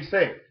something that they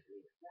said.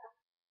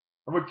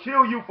 I'm going to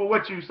kill you for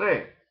what you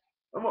said.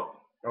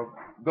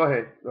 Go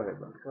ahead, brother.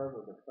 Because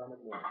of the Son of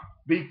Man.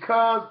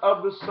 Because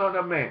of the Son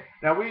of Man.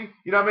 Now you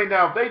know what I mean?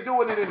 Now if they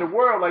doing it in the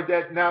world like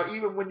that, now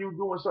even when you're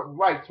doing something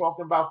right,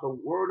 talking about the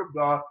Word of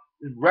God,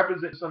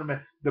 representing the Son of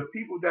Man, the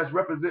people that's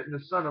representing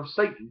the son of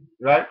Satan,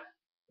 right?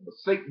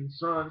 Satan's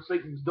son,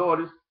 Satan's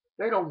daughters,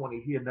 they don't want to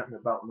hear nothing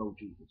about no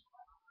Jesus.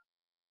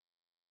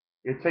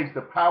 It takes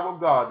the power of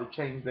God to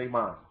change their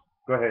mind.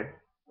 Go ahead.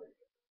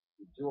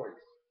 Rejoice.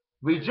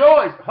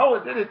 Rejoice.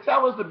 Oh, did it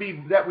tell us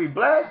that we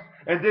blessed?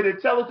 And did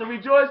it tell us to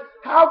rejoice?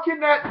 How can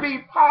that be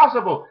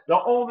possible? The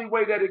only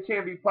way that it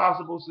can be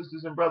possible,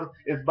 sisters and brothers,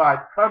 is by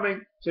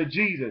coming to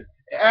Jesus,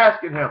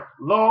 asking him,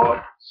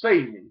 Lord,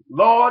 save me.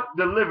 Lord,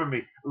 deliver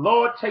me.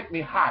 Lord, take me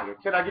higher.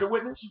 Can I get a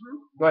witness?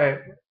 Go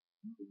ahead.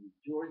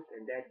 Rejoice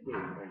in that day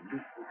and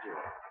leap for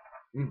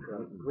joy,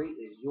 because great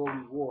is your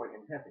reward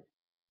in heaven.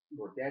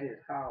 For that is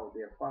how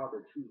their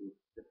father treated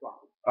the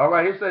prophet. All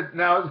right, he said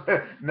now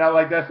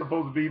like that's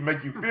supposed to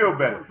make you feel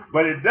better.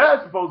 But it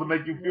does supposed to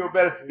make you feel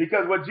better,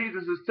 because what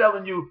Jesus is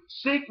telling you,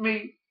 seek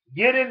me,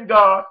 get in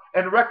God,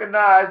 and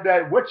recognize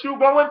that what you're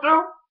going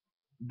through,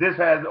 this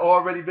has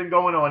already been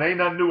going on. Ain't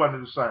nothing new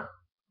under the sun.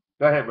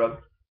 Go ahead, brother.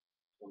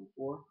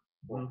 24.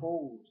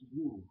 Behold to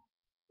you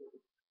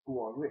who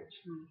are rich,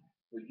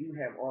 for you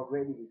have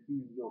already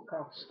received your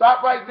comfort.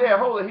 Stop right there.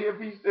 Hold it here.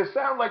 It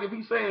sounds like if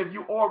he's saying if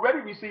you already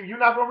received, you're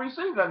not going to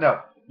receive nothing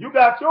else. You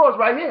got yours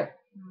right here.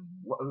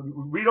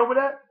 Read over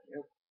that.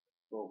 Yep.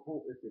 So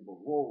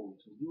woe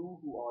to you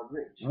who are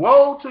rich.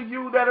 Woe to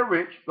you that are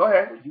rich. Go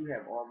ahead. For you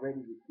have already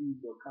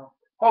received your comfort.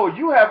 Oh,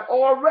 you have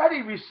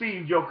already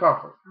received your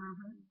comfort.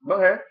 Go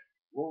ahead.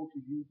 Woe to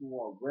you who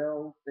are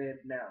well fed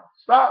now.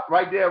 Stop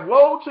right there.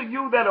 Woe to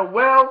you that are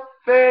well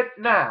fed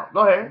now.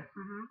 Go ahead.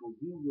 For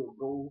you will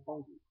go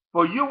hungry.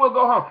 For you will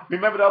go home.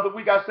 Remember the other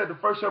week I said the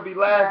first shall be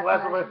last,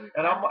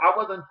 and I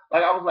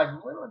was like,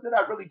 well, did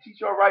I really teach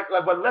you all right?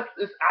 Like, but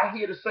I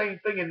hear the same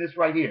thing in this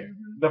right here.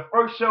 The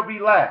first shall be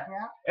last,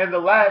 and the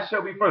last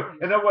shall be first.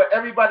 And then where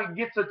everybody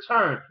gets a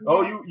turn.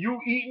 Oh, you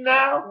eating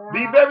now?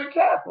 Be very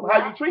careful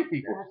how you treat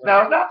people.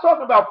 Now, it's not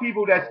talking about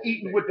people that's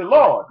eating with the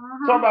Lord.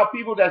 It's talking about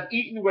people that's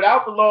eating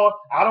without the Lord.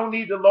 I don't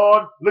need the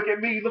Lord. Look at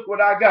me. Look what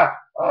I got.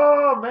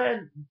 Oh,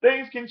 man,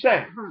 things can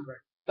change.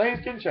 Things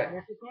can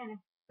change.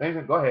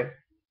 Go ahead.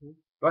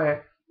 Go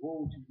ahead.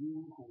 Woe to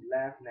you who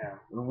laugh now.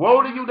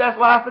 Woe to you that's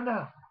laughing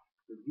now.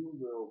 Because you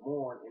will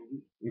mourn and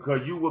weep.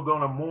 Because you will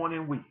going to mourn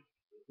and weep.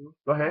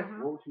 Go ahead.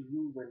 Woe to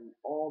you when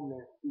all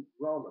men speak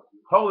well of you.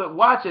 Hold it.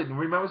 Watch it. And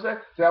remember what I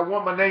said? Say, I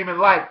want my name in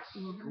lights.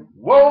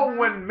 Woe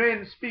when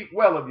men speak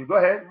well of you. Go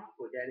ahead.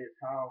 For that is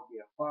how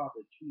their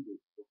father treated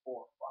the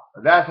false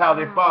prophet. That's how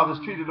their fathers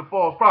treated the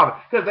false prophet.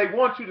 Because they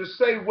want you to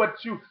say what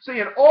you see.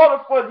 In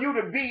order for you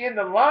to be in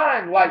the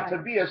limelight, to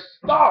be a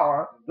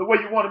star the way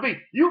you want to be,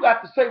 you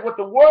got to say what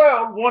the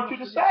world wants you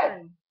to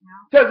say.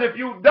 Because if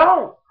you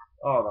don't,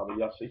 oh, no,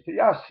 y'all see,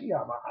 help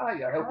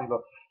me,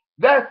 Lord.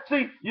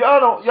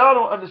 Y'all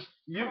don't understand.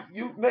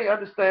 You may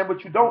understand,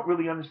 but you don't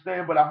really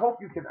understand. But I hope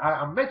you can.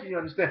 I'm making you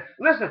understand.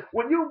 Listen,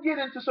 when you get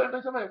into certain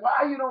things, somebody,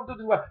 why you don't do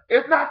this?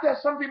 It's not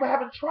that some people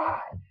haven't tried,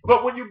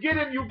 but when you get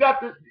in, you got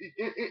to.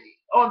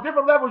 On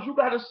different levels, you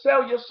got to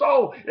sell your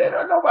soul.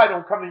 Nobody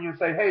don't come to you and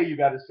say, "Hey, you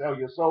got to sell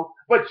your soul,"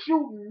 but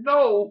you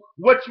know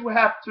what you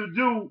have to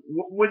do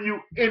when you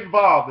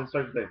involved in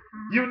certain things.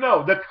 You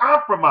know the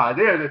compromise.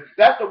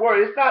 That's the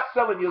word. It's not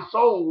selling your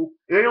soul.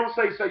 They don't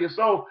say sell your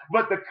soul,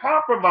 but the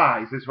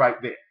compromise is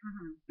right there.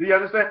 Do you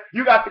understand?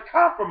 You got to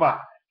compromise.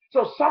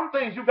 So some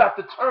things you got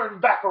to turn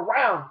back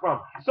around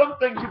from. Some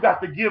things you got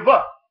to give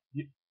up.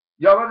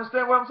 Y'all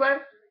understand what I'm saying?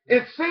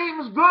 It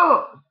seems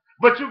good.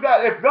 But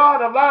if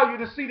God allow you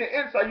to see the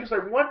inside, you say,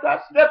 once I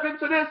step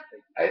into this,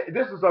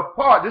 this is a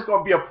part, this is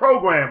going to be a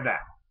program now.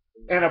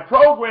 And a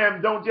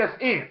program don't just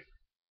end.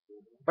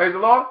 Praise the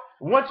Lord.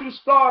 Once you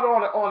start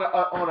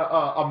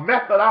on a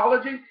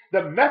methodology,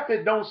 the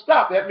method don't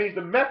stop. That means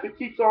the method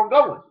keeps on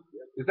going.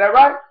 Is that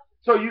right?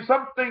 So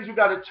some things you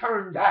got to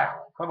turn down.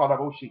 Come on,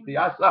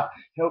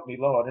 help me,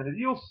 Lord. And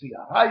you'll see,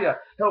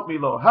 help me,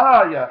 Lord.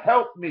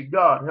 Help me,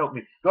 God, help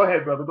me. Go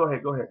ahead, brother. Go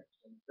ahead.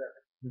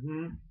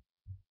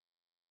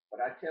 But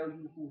I tell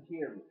you who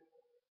hear me,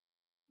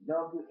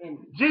 love your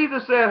enemy.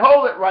 Jesus said,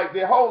 hold it right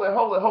there. Hold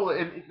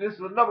it. And this is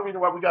another reason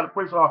why we got to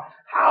pray so hard.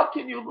 How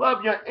can you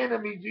love your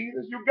enemy,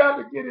 Jesus? You got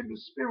to get in the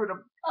spirit of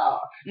God.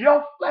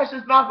 Your flesh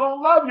is not going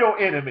to love your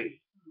enemy.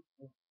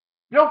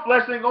 Your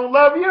flesh ain't going to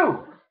love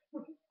you.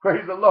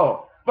 Praise the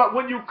Lord. But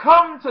when you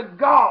come to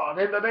God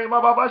in the name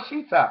of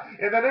Abashita,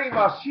 in the name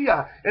of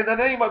Shia, in the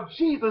name of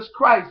Jesus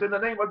Christ, in the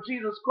name of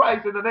Jesus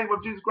Christ, in the name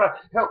of Jesus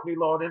Christ, help me,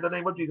 Lord, in the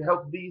name of Jesus.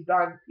 Help these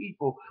dying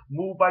people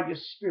move by your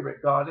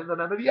spirit, God, in the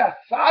name of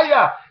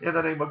Yesaya, in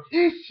the name of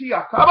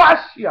Ishia,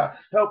 Kabashia.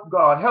 Help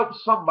God, help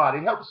somebody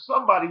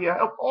here,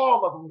 help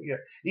all of them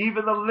here,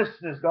 even the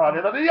listeners, God,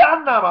 in the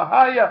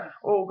Yanamahaya,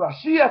 oh God,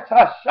 Shia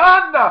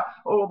Tashanda,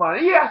 oh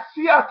Maria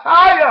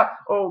Siataya,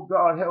 oh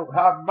God, help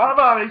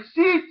Mama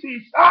Siti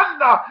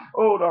Sanda.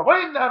 Oh, the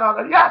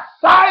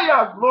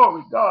Yesaya,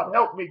 glory, God,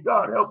 help me,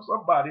 God, help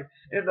somebody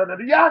in the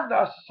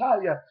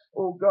Yesaya.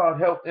 Oh, God,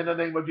 help in the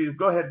name of Jesus.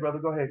 Go ahead, brother,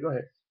 go ahead.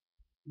 Do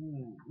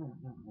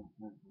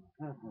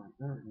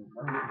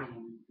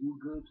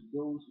good to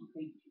those who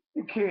hate you.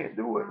 You can't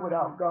do it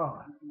without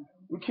God.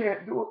 We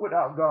can't do it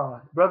without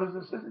God. Brothers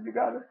and sisters, you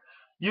got it.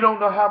 You don't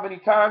know how many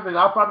times, and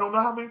I probably don't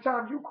know how many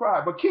times you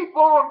cried, but keep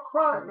on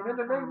crying in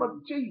the name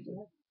of Jesus.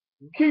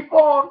 Keep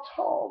on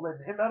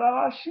toiling in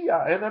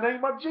the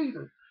name of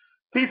Jesus.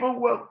 People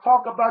will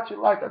talk about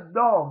you like a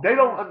dog. They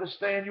don't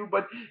understand you,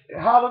 but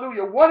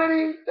hallelujah, one of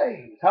these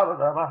days,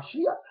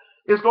 hallelujah,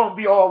 it's going to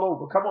be all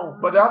over. Come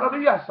on. But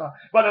hallelujah,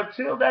 but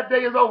until that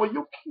day is over,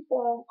 you keep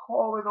on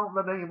calling on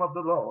the name of the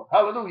Lord.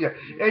 Hallelujah.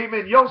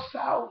 Amen. Your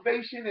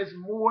salvation is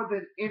more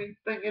than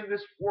anything in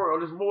this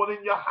world. It's more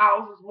than your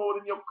house. It's more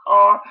than your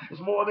car.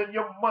 It's more than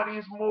your money.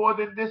 It's more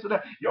than this and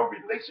that. Your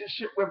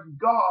relationship with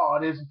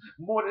God is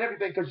more than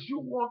everything because you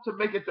want to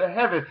make it to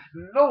heaven.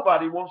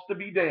 Nobody wants to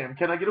be damned.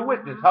 Can I get a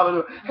witness?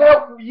 Hallelujah.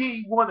 Help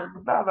ye one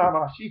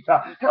another.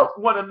 Help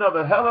one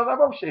another. Help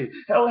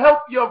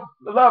your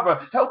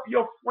lover. Help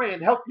your friend.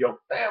 Help your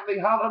family,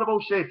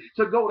 hallelujah,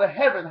 to go to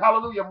heaven,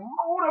 hallelujah.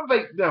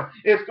 Motivate them.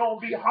 It's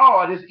going to be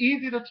hard. It's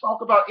easy to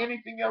talk about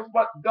anything else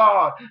but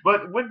God.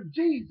 But when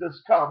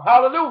Jesus comes,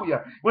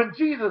 hallelujah, when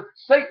Jesus,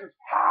 Satan's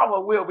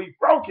power will be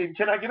broken.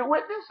 Can I get a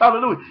witness?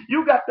 Hallelujah.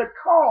 You got to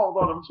call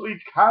on him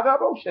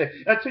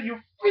until you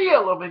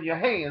feel them in your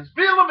hands,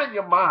 feel them in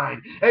your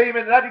mind.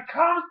 Amen. That he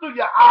comes through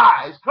your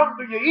eyes, come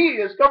through your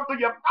ears, come through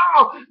your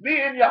mouth,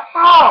 be in your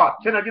heart.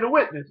 Can I get a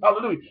witness?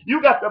 Hallelujah.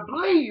 You got to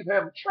believe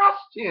him, trust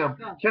him.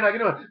 Can I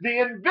get a witness? The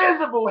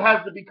invisible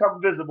has to become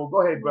visible.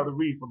 Go ahead, brother,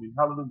 read for me.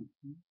 Hallelujah.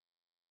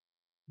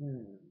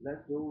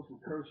 Let those who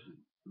curse you.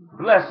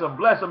 Bless them,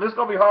 bless them. It's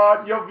going to be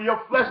hard.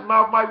 Your flesh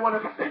mouth might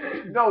want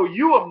to, no,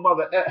 you a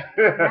mother.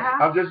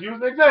 I'm just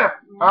using an example.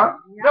 Huh?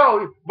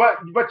 No,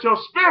 but your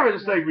spirit will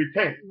say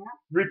repent.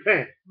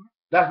 Repent.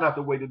 That's not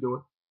the way to do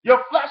it.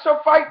 Your flesh will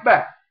fight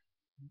back.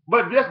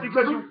 But just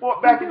because you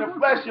fought back in the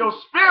flesh, your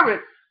spirit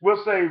will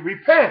say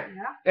repent.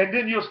 And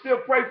then you'll still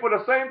pray for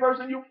the same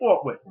person you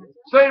fought with.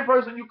 Same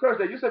person you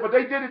cursed at. You say, but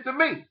they did it to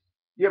me.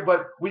 Yeah,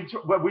 but we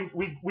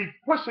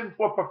pushing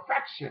for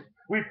perfection.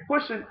 We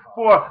pushing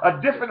for a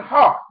different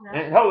heart.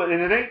 And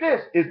it ain't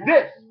this. It's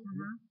this.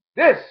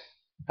 This.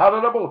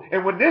 Hallelujah.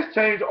 And when this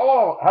change,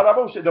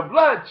 hallelujah, the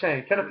blood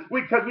change.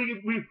 Because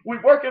we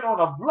working on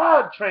a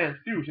blood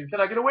transfusion.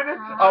 Can I get a witness?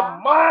 A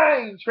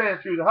mind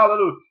transfusion.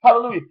 Hallelujah.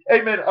 Hallelujah.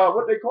 Amen.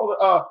 What they call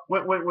it,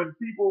 when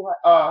people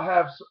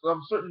have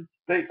certain,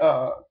 they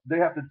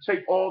have to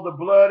take all the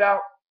blood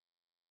out.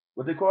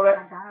 What they call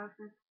that?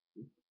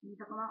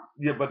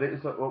 Yeah, but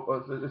it's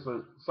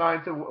a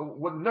scientific,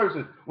 what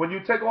nurses, when you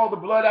take all the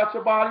blood out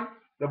your body,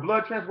 the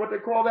blood what they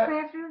call that?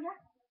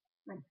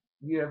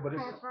 Yeah, but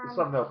it's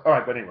something else. All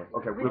right, but anyway,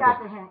 okay. We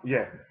got the hint.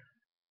 Yeah.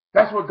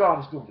 That's what God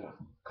is doing to us.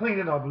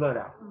 Cleaning our blood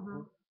out.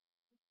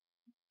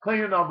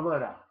 Cleaning our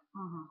blood out.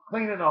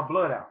 Cleaning our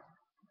blood out.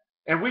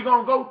 And we're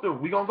going to go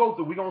through. We're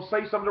going to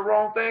say some of the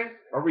wrong things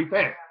or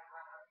repent.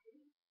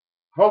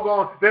 Folk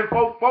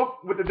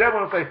with the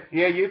devil will say,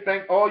 yeah, you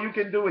think all you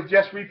can do is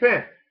just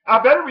repent. I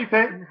better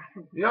repent.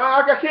 You know,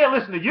 I can't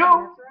listen to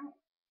you.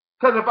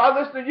 Because if I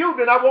listen to you,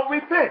 then I won't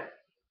repent.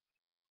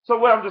 So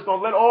what, I'm just going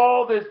to let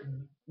all this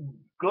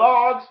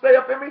glog stay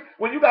up in me?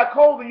 When you got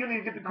cold, then you need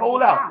to get the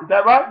cold out. Is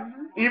that right?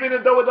 Even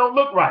though it don't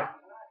look right.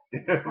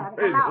 Praise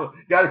the Lord.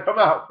 Got to come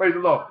out. Praise the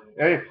Lord.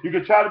 Hey, you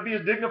can try to be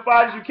as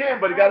dignified as you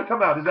can, but it got to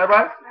come out. Is that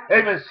right?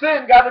 Amen.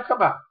 Sin got to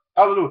come out.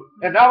 Hallelujah.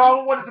 And now I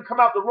don't want it to come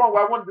out the wrong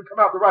way. I want it to come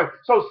out the right way.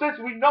 So since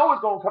we know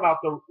it's going to come out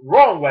the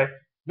wrong way,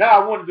 now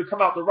I want it to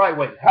come out the right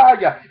way.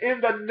 Hallelujah. In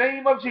the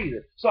name of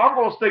Jesus. So I'm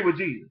going to stay with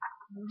Jesus.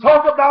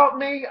 Talk about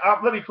me.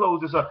 Let me close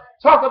this up.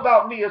 Talk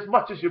about me as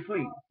much as you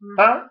please.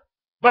 Huh?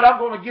 But I'm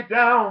going to get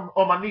down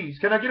on my knees.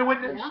 Can I get a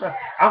witness?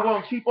 I'm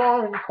going to keep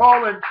on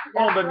calling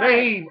on the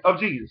name of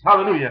Jesus.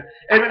 Hallelujah.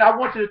 Amen. I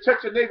want you to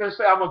touch your neighbor and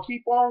say, I'm going to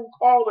keep on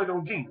calling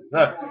on Jesus.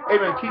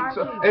 Amen.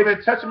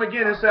 Amen. Touch him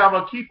again and say, I'm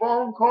going to keep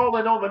on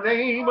calling on the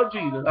name of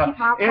Jesus.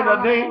 In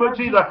the name of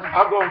Jesus,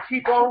 I'm going to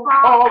keep on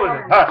calling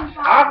him.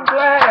 I'm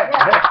glad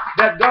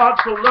that God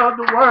so loved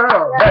the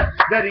world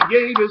that he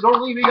gave his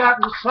only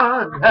begotten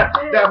Son,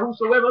 that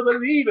whosoever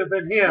believeth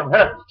in him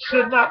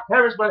should not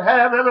perish but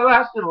have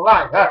everlasting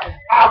life.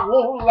 I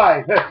want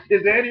life.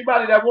 Is there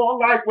anybody that want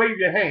life? Wave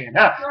your hand.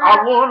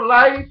 I want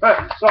life,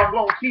 so I'm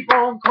going to keep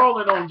on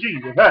calling on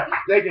Jesus.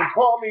 They can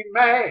call me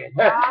mad.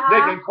 They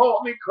can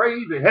call me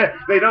crazy.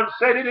 They done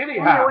said it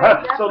anyhow.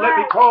 So let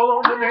me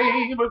call on the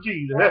name of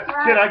Jesus.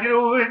 Can I get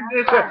a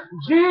witness?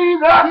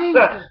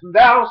 Jesus,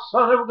 thou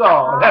Son of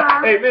God.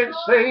 Amen.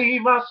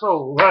 Save my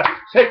soul.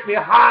 Take me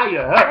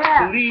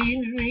higher.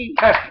 Lead me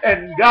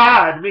and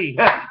guide me.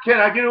 Can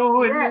I get a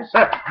witness?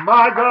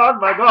 My God,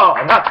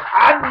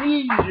 I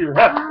need you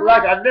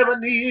like I never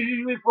needed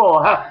you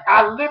before.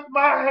 I lift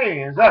my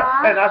hands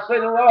and I say,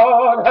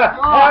 Lord,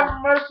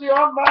 have mercy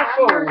on my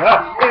soul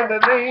in the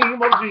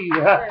name of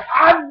Jesus.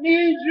 I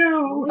need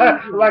you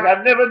like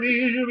I never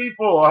needed you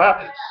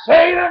before.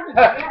 Satan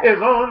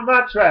is on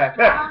my track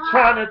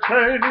trying to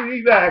turn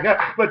me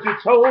back, but you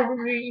told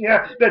me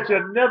that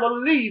you never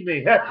leave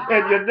me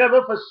and you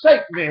never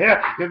forsake me.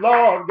 And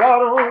Lord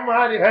God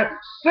Almighty,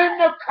 send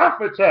the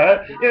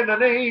Comforter in the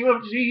name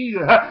of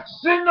Jesus.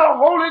 Send the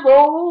Holy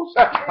Ghost.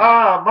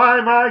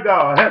 My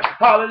God.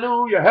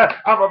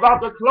 Hallelujah. I'm about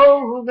to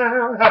close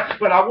now,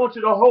 but I want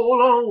you to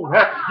hold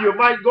on. You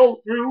might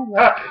go through,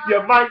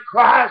 you might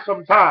cry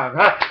sometime,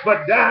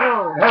 but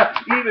down,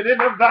 even in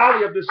the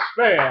valley of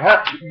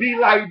despair, be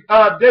like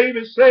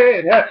David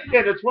said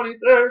in the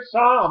 23rd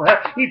Psalm,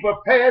 he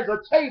prepares a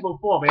table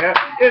for me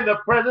in the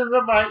presence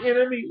of my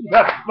enemies.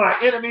 My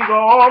enemies are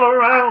all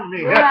around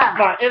me.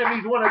 My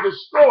enemies want to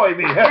destroy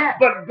me,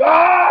 but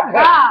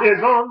God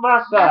is on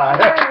my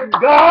side.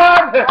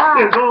 God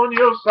is on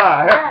your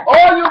side.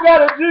 All you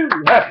got to do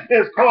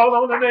is call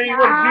on the name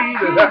of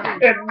Jesus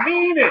and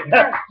mean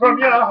it from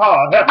your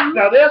heart.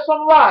 Now there's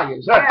some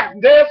liars,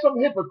 there's some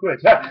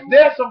hypocrites,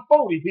 there's some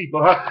phony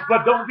people,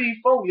 but don't be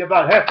phony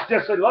about it.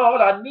 Just say,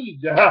 Lord, I need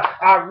you.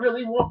 I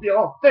really want the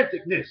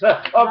authenticness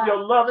of your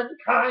loving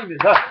kindness.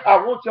 I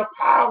want your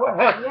power.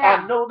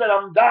 I know that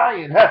I'm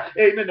dying.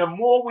 Amen. The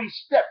more we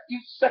step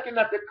each second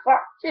that the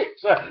clock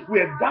ticks,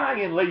 we're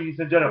dying, ladies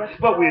and gentlemen,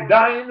 but we're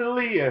dying to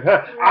live.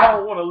 I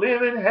don't want to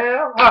live in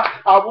hell.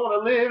 I want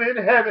to live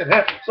in heaven.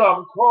 So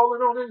I'm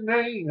calling on his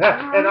name.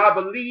 And I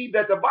believe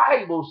that the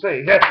Bible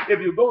says, if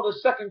you go to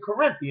 2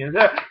 Corinthians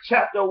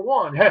chapter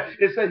 1,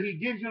 it says he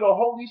gives you the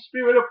Holy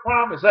Spirit of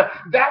promise.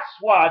 That's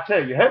why I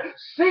tell you,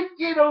 seek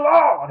ye the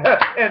Lord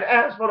and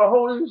ask for the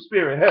Holy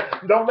Spirit.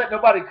 Don't let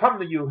nobody come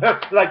to you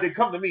like they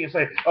come to me and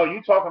say, oh,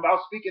 you talking about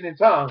speaking in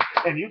tongues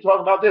and you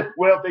talking about this.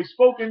 Well, if they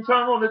spoke in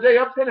tongues on the day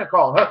of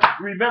Pentecost,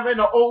 remember in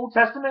the Old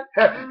Testament,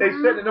 they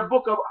said in the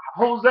book of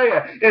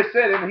Hosea, it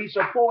said, and he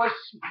shall pour his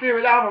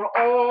spirit out on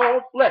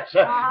all flesh.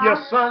 Your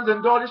sons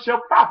and daughters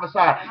shall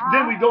prophesy.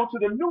 Then we go to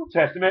the New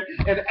Testament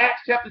in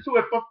Acts chapter 2.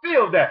 It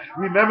fulfilled that.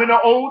 Remember in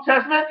the Old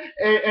Testament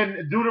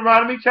in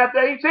Deuteronomy chapter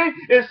 18,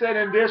 it said,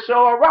 and there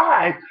shall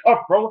arise a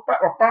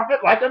prophet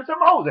like unto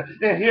Moses.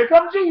 And here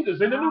comes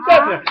Jesus in the New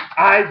Testament.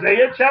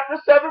 Isaiah chapter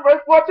 7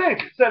 verse 14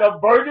 said, a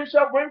virgin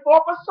shall bring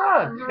forth a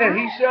son, and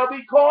he shall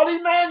be called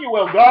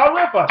Emmanuel, God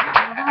with us.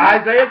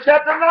 Isaiah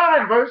chapter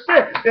 9 verse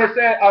 6, it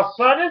said, a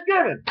son is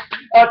given,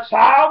 a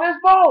child is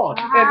born,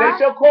 and they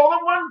shall call him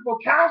Wonderful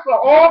Counselor,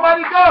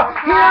 Almighty God.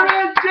 Here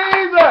is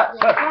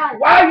Jesus.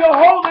 Why are you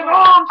holding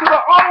on to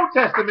the Old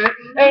Testament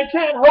and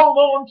can't hold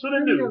on to the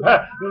New?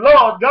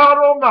 Lord God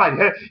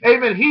Almighty.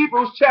 Amen.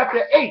 Hebrews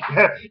chapter 8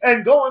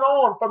 and going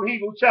on from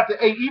Hebrews chapter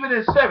 8, even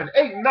in 7,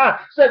 8, and 9,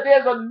 said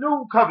there's a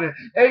new covenant.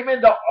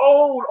 Amen. The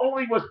old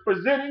only was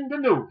presenting the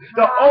new.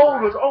 The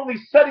old was only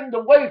setting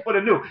the way for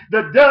the new.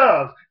 The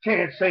doves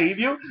can't save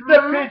you.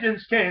 The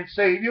pigeons can't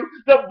save you.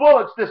 The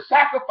bullocks, the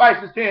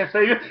sacrifices can't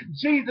save you.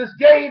 Jesus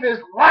gave his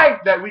life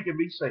that we can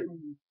be saved.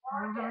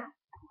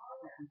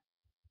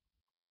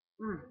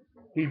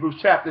 Hebrews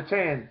chapter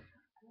 10.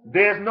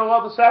 There's no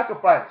other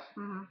sacrifice.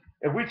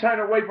 If we turn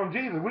away from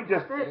Jesus,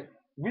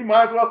 we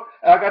might as well,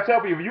 like I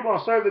tell people, if you're going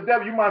to serve the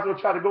devil, you might as well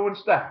try to go in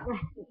style.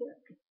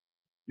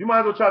 You might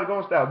as well try to go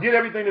in style. Get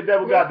everything the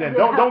devil got there.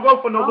 Don't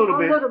go for no little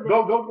bit.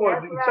 Go for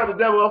it. Tell the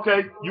devil,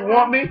 okay, you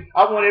want me?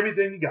 I want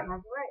everything you got.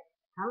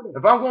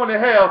 If I'm going to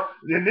hell,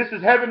 then this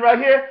is heaven right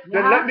here,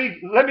 then let me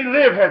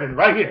live heaven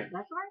right here.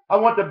 I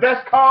want the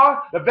best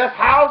car, the best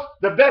house,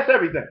 the best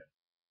everything.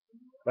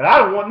 But I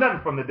don't want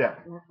nothing from the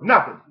devil.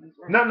 Nothing.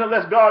 Nothing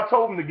unless God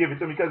told him to give it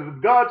to me. Because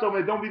if God told me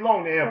it don't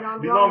belong to him,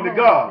 it belong to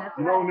God.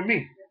 It belong to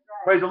me.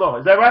 Praise the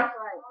Lord. Is that right?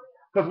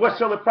 Because what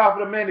shall it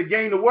profit a man to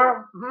gain the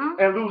world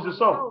and lose his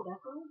soul?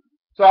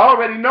 So I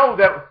already know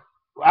that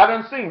I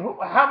done seen.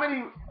 How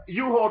many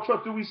U-Haul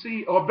trucks do we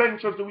see, or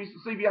bank trucks do we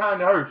see behind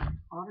the hearse?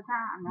 All the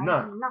time.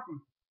 None. Nothing.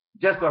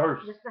 Just the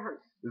hearse. Just the hearse.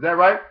 Is that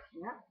right?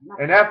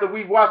 Yeah. And after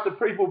we watch the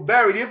people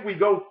buried,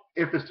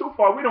 if it's too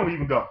far, we don't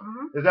even go.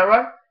 Is that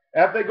right?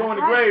 After they go in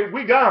the grave,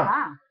 we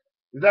gone.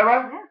 Is that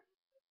right? Yeah.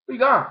 We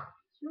gone.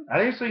 I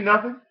didn't see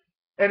nothing.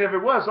 And if it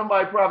was,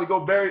 somebody probably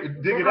go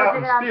dig it out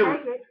and steal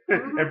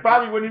it. And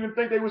probably wouldn't even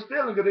think they were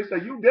stealing because they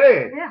say, you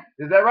dead. Yeah.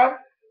 Is that right?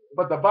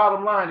 But the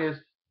bottom line is,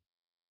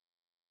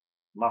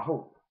 my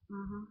hope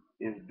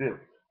is built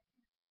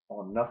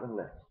on nothing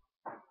less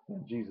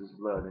than Jesus'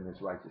 blood and his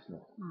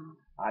righteousness.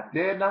 I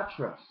dare not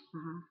trust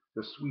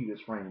the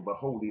sweetest frame, but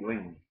wholly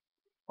lean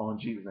on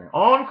Jesus' name.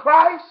 On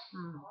Christ,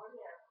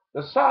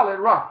 the solid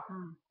rock,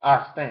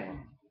 I stand.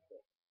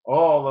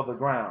 All of the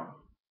ground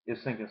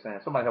is sinking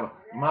sand. Somebody help me.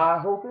 My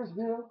hope is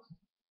built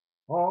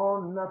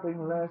on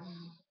nothing less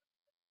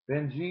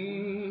than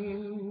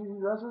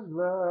Jesus'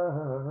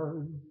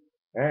 blood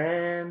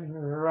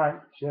and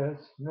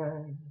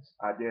righteousness.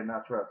 I dare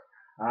not trust.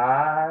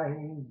 I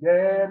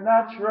dare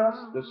not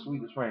trust the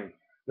sweetest frame.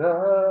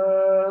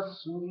 The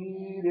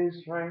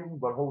sweetest frame,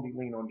 but wholly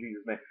lean on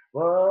Jesus' name.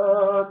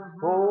 But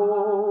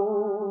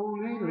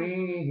wholly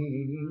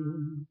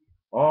lean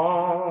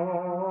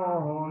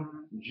on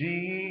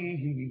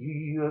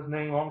Jesus'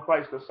 name. On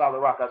Christ, the solid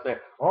rock, I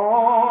said.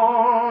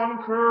 On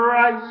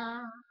Christ,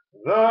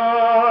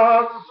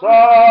 the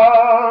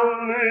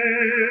solid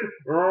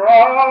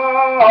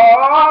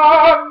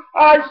rock,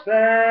 I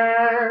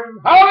stand.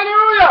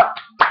 Hallelujah!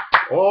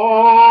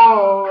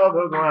 All of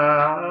the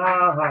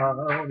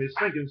ground is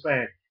sinking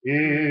sand.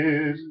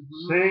 Is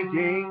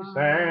sinking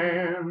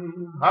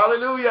sand.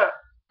 Hallelujah!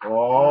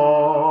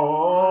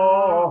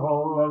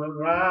 All of the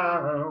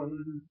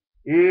ground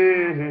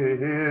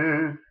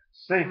is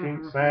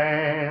sinking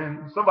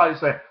sand. Somebody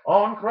say,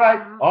 on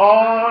Christ,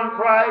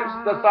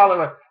 the solid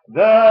rock.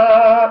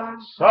 The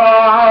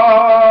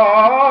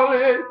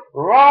solid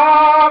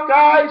rock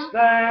I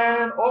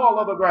stand. All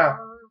of the ground.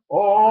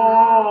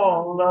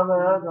 All of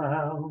the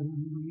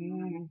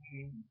ground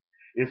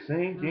is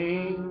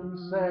sinking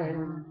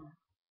sand.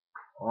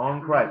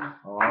 On Christ.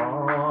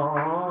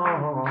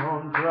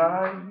 On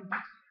Christ.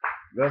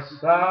 The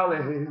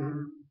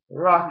solid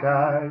rock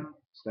I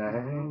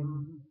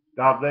stand.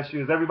 God bless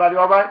you. Is everybody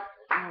all right?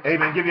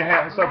 Amen. Give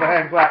yourself a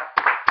hand clap.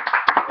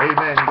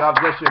 Amen. God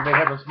bless you. May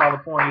heaven smile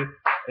upon you.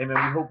 Amen.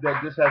 We hope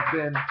that this has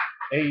been,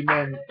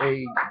 amen,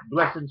 a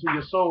blessing to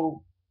your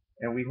soul.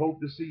 And we hope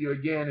to see you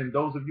again. And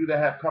those of you that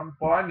have come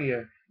far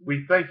near,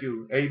 we thank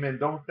you. Amen.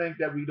 Don't think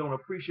that we don't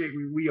appreciate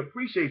you. We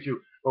appreciate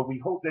you. But we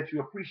hope that you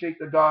appreciate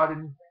the God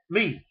in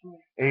me.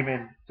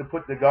 Amen. To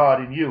put the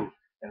God in you.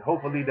 And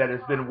hopefully that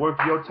has been worth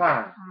your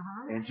time.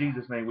 In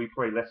Jesus' name we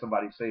pray. Let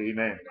somebody say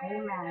amen.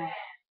 Amen.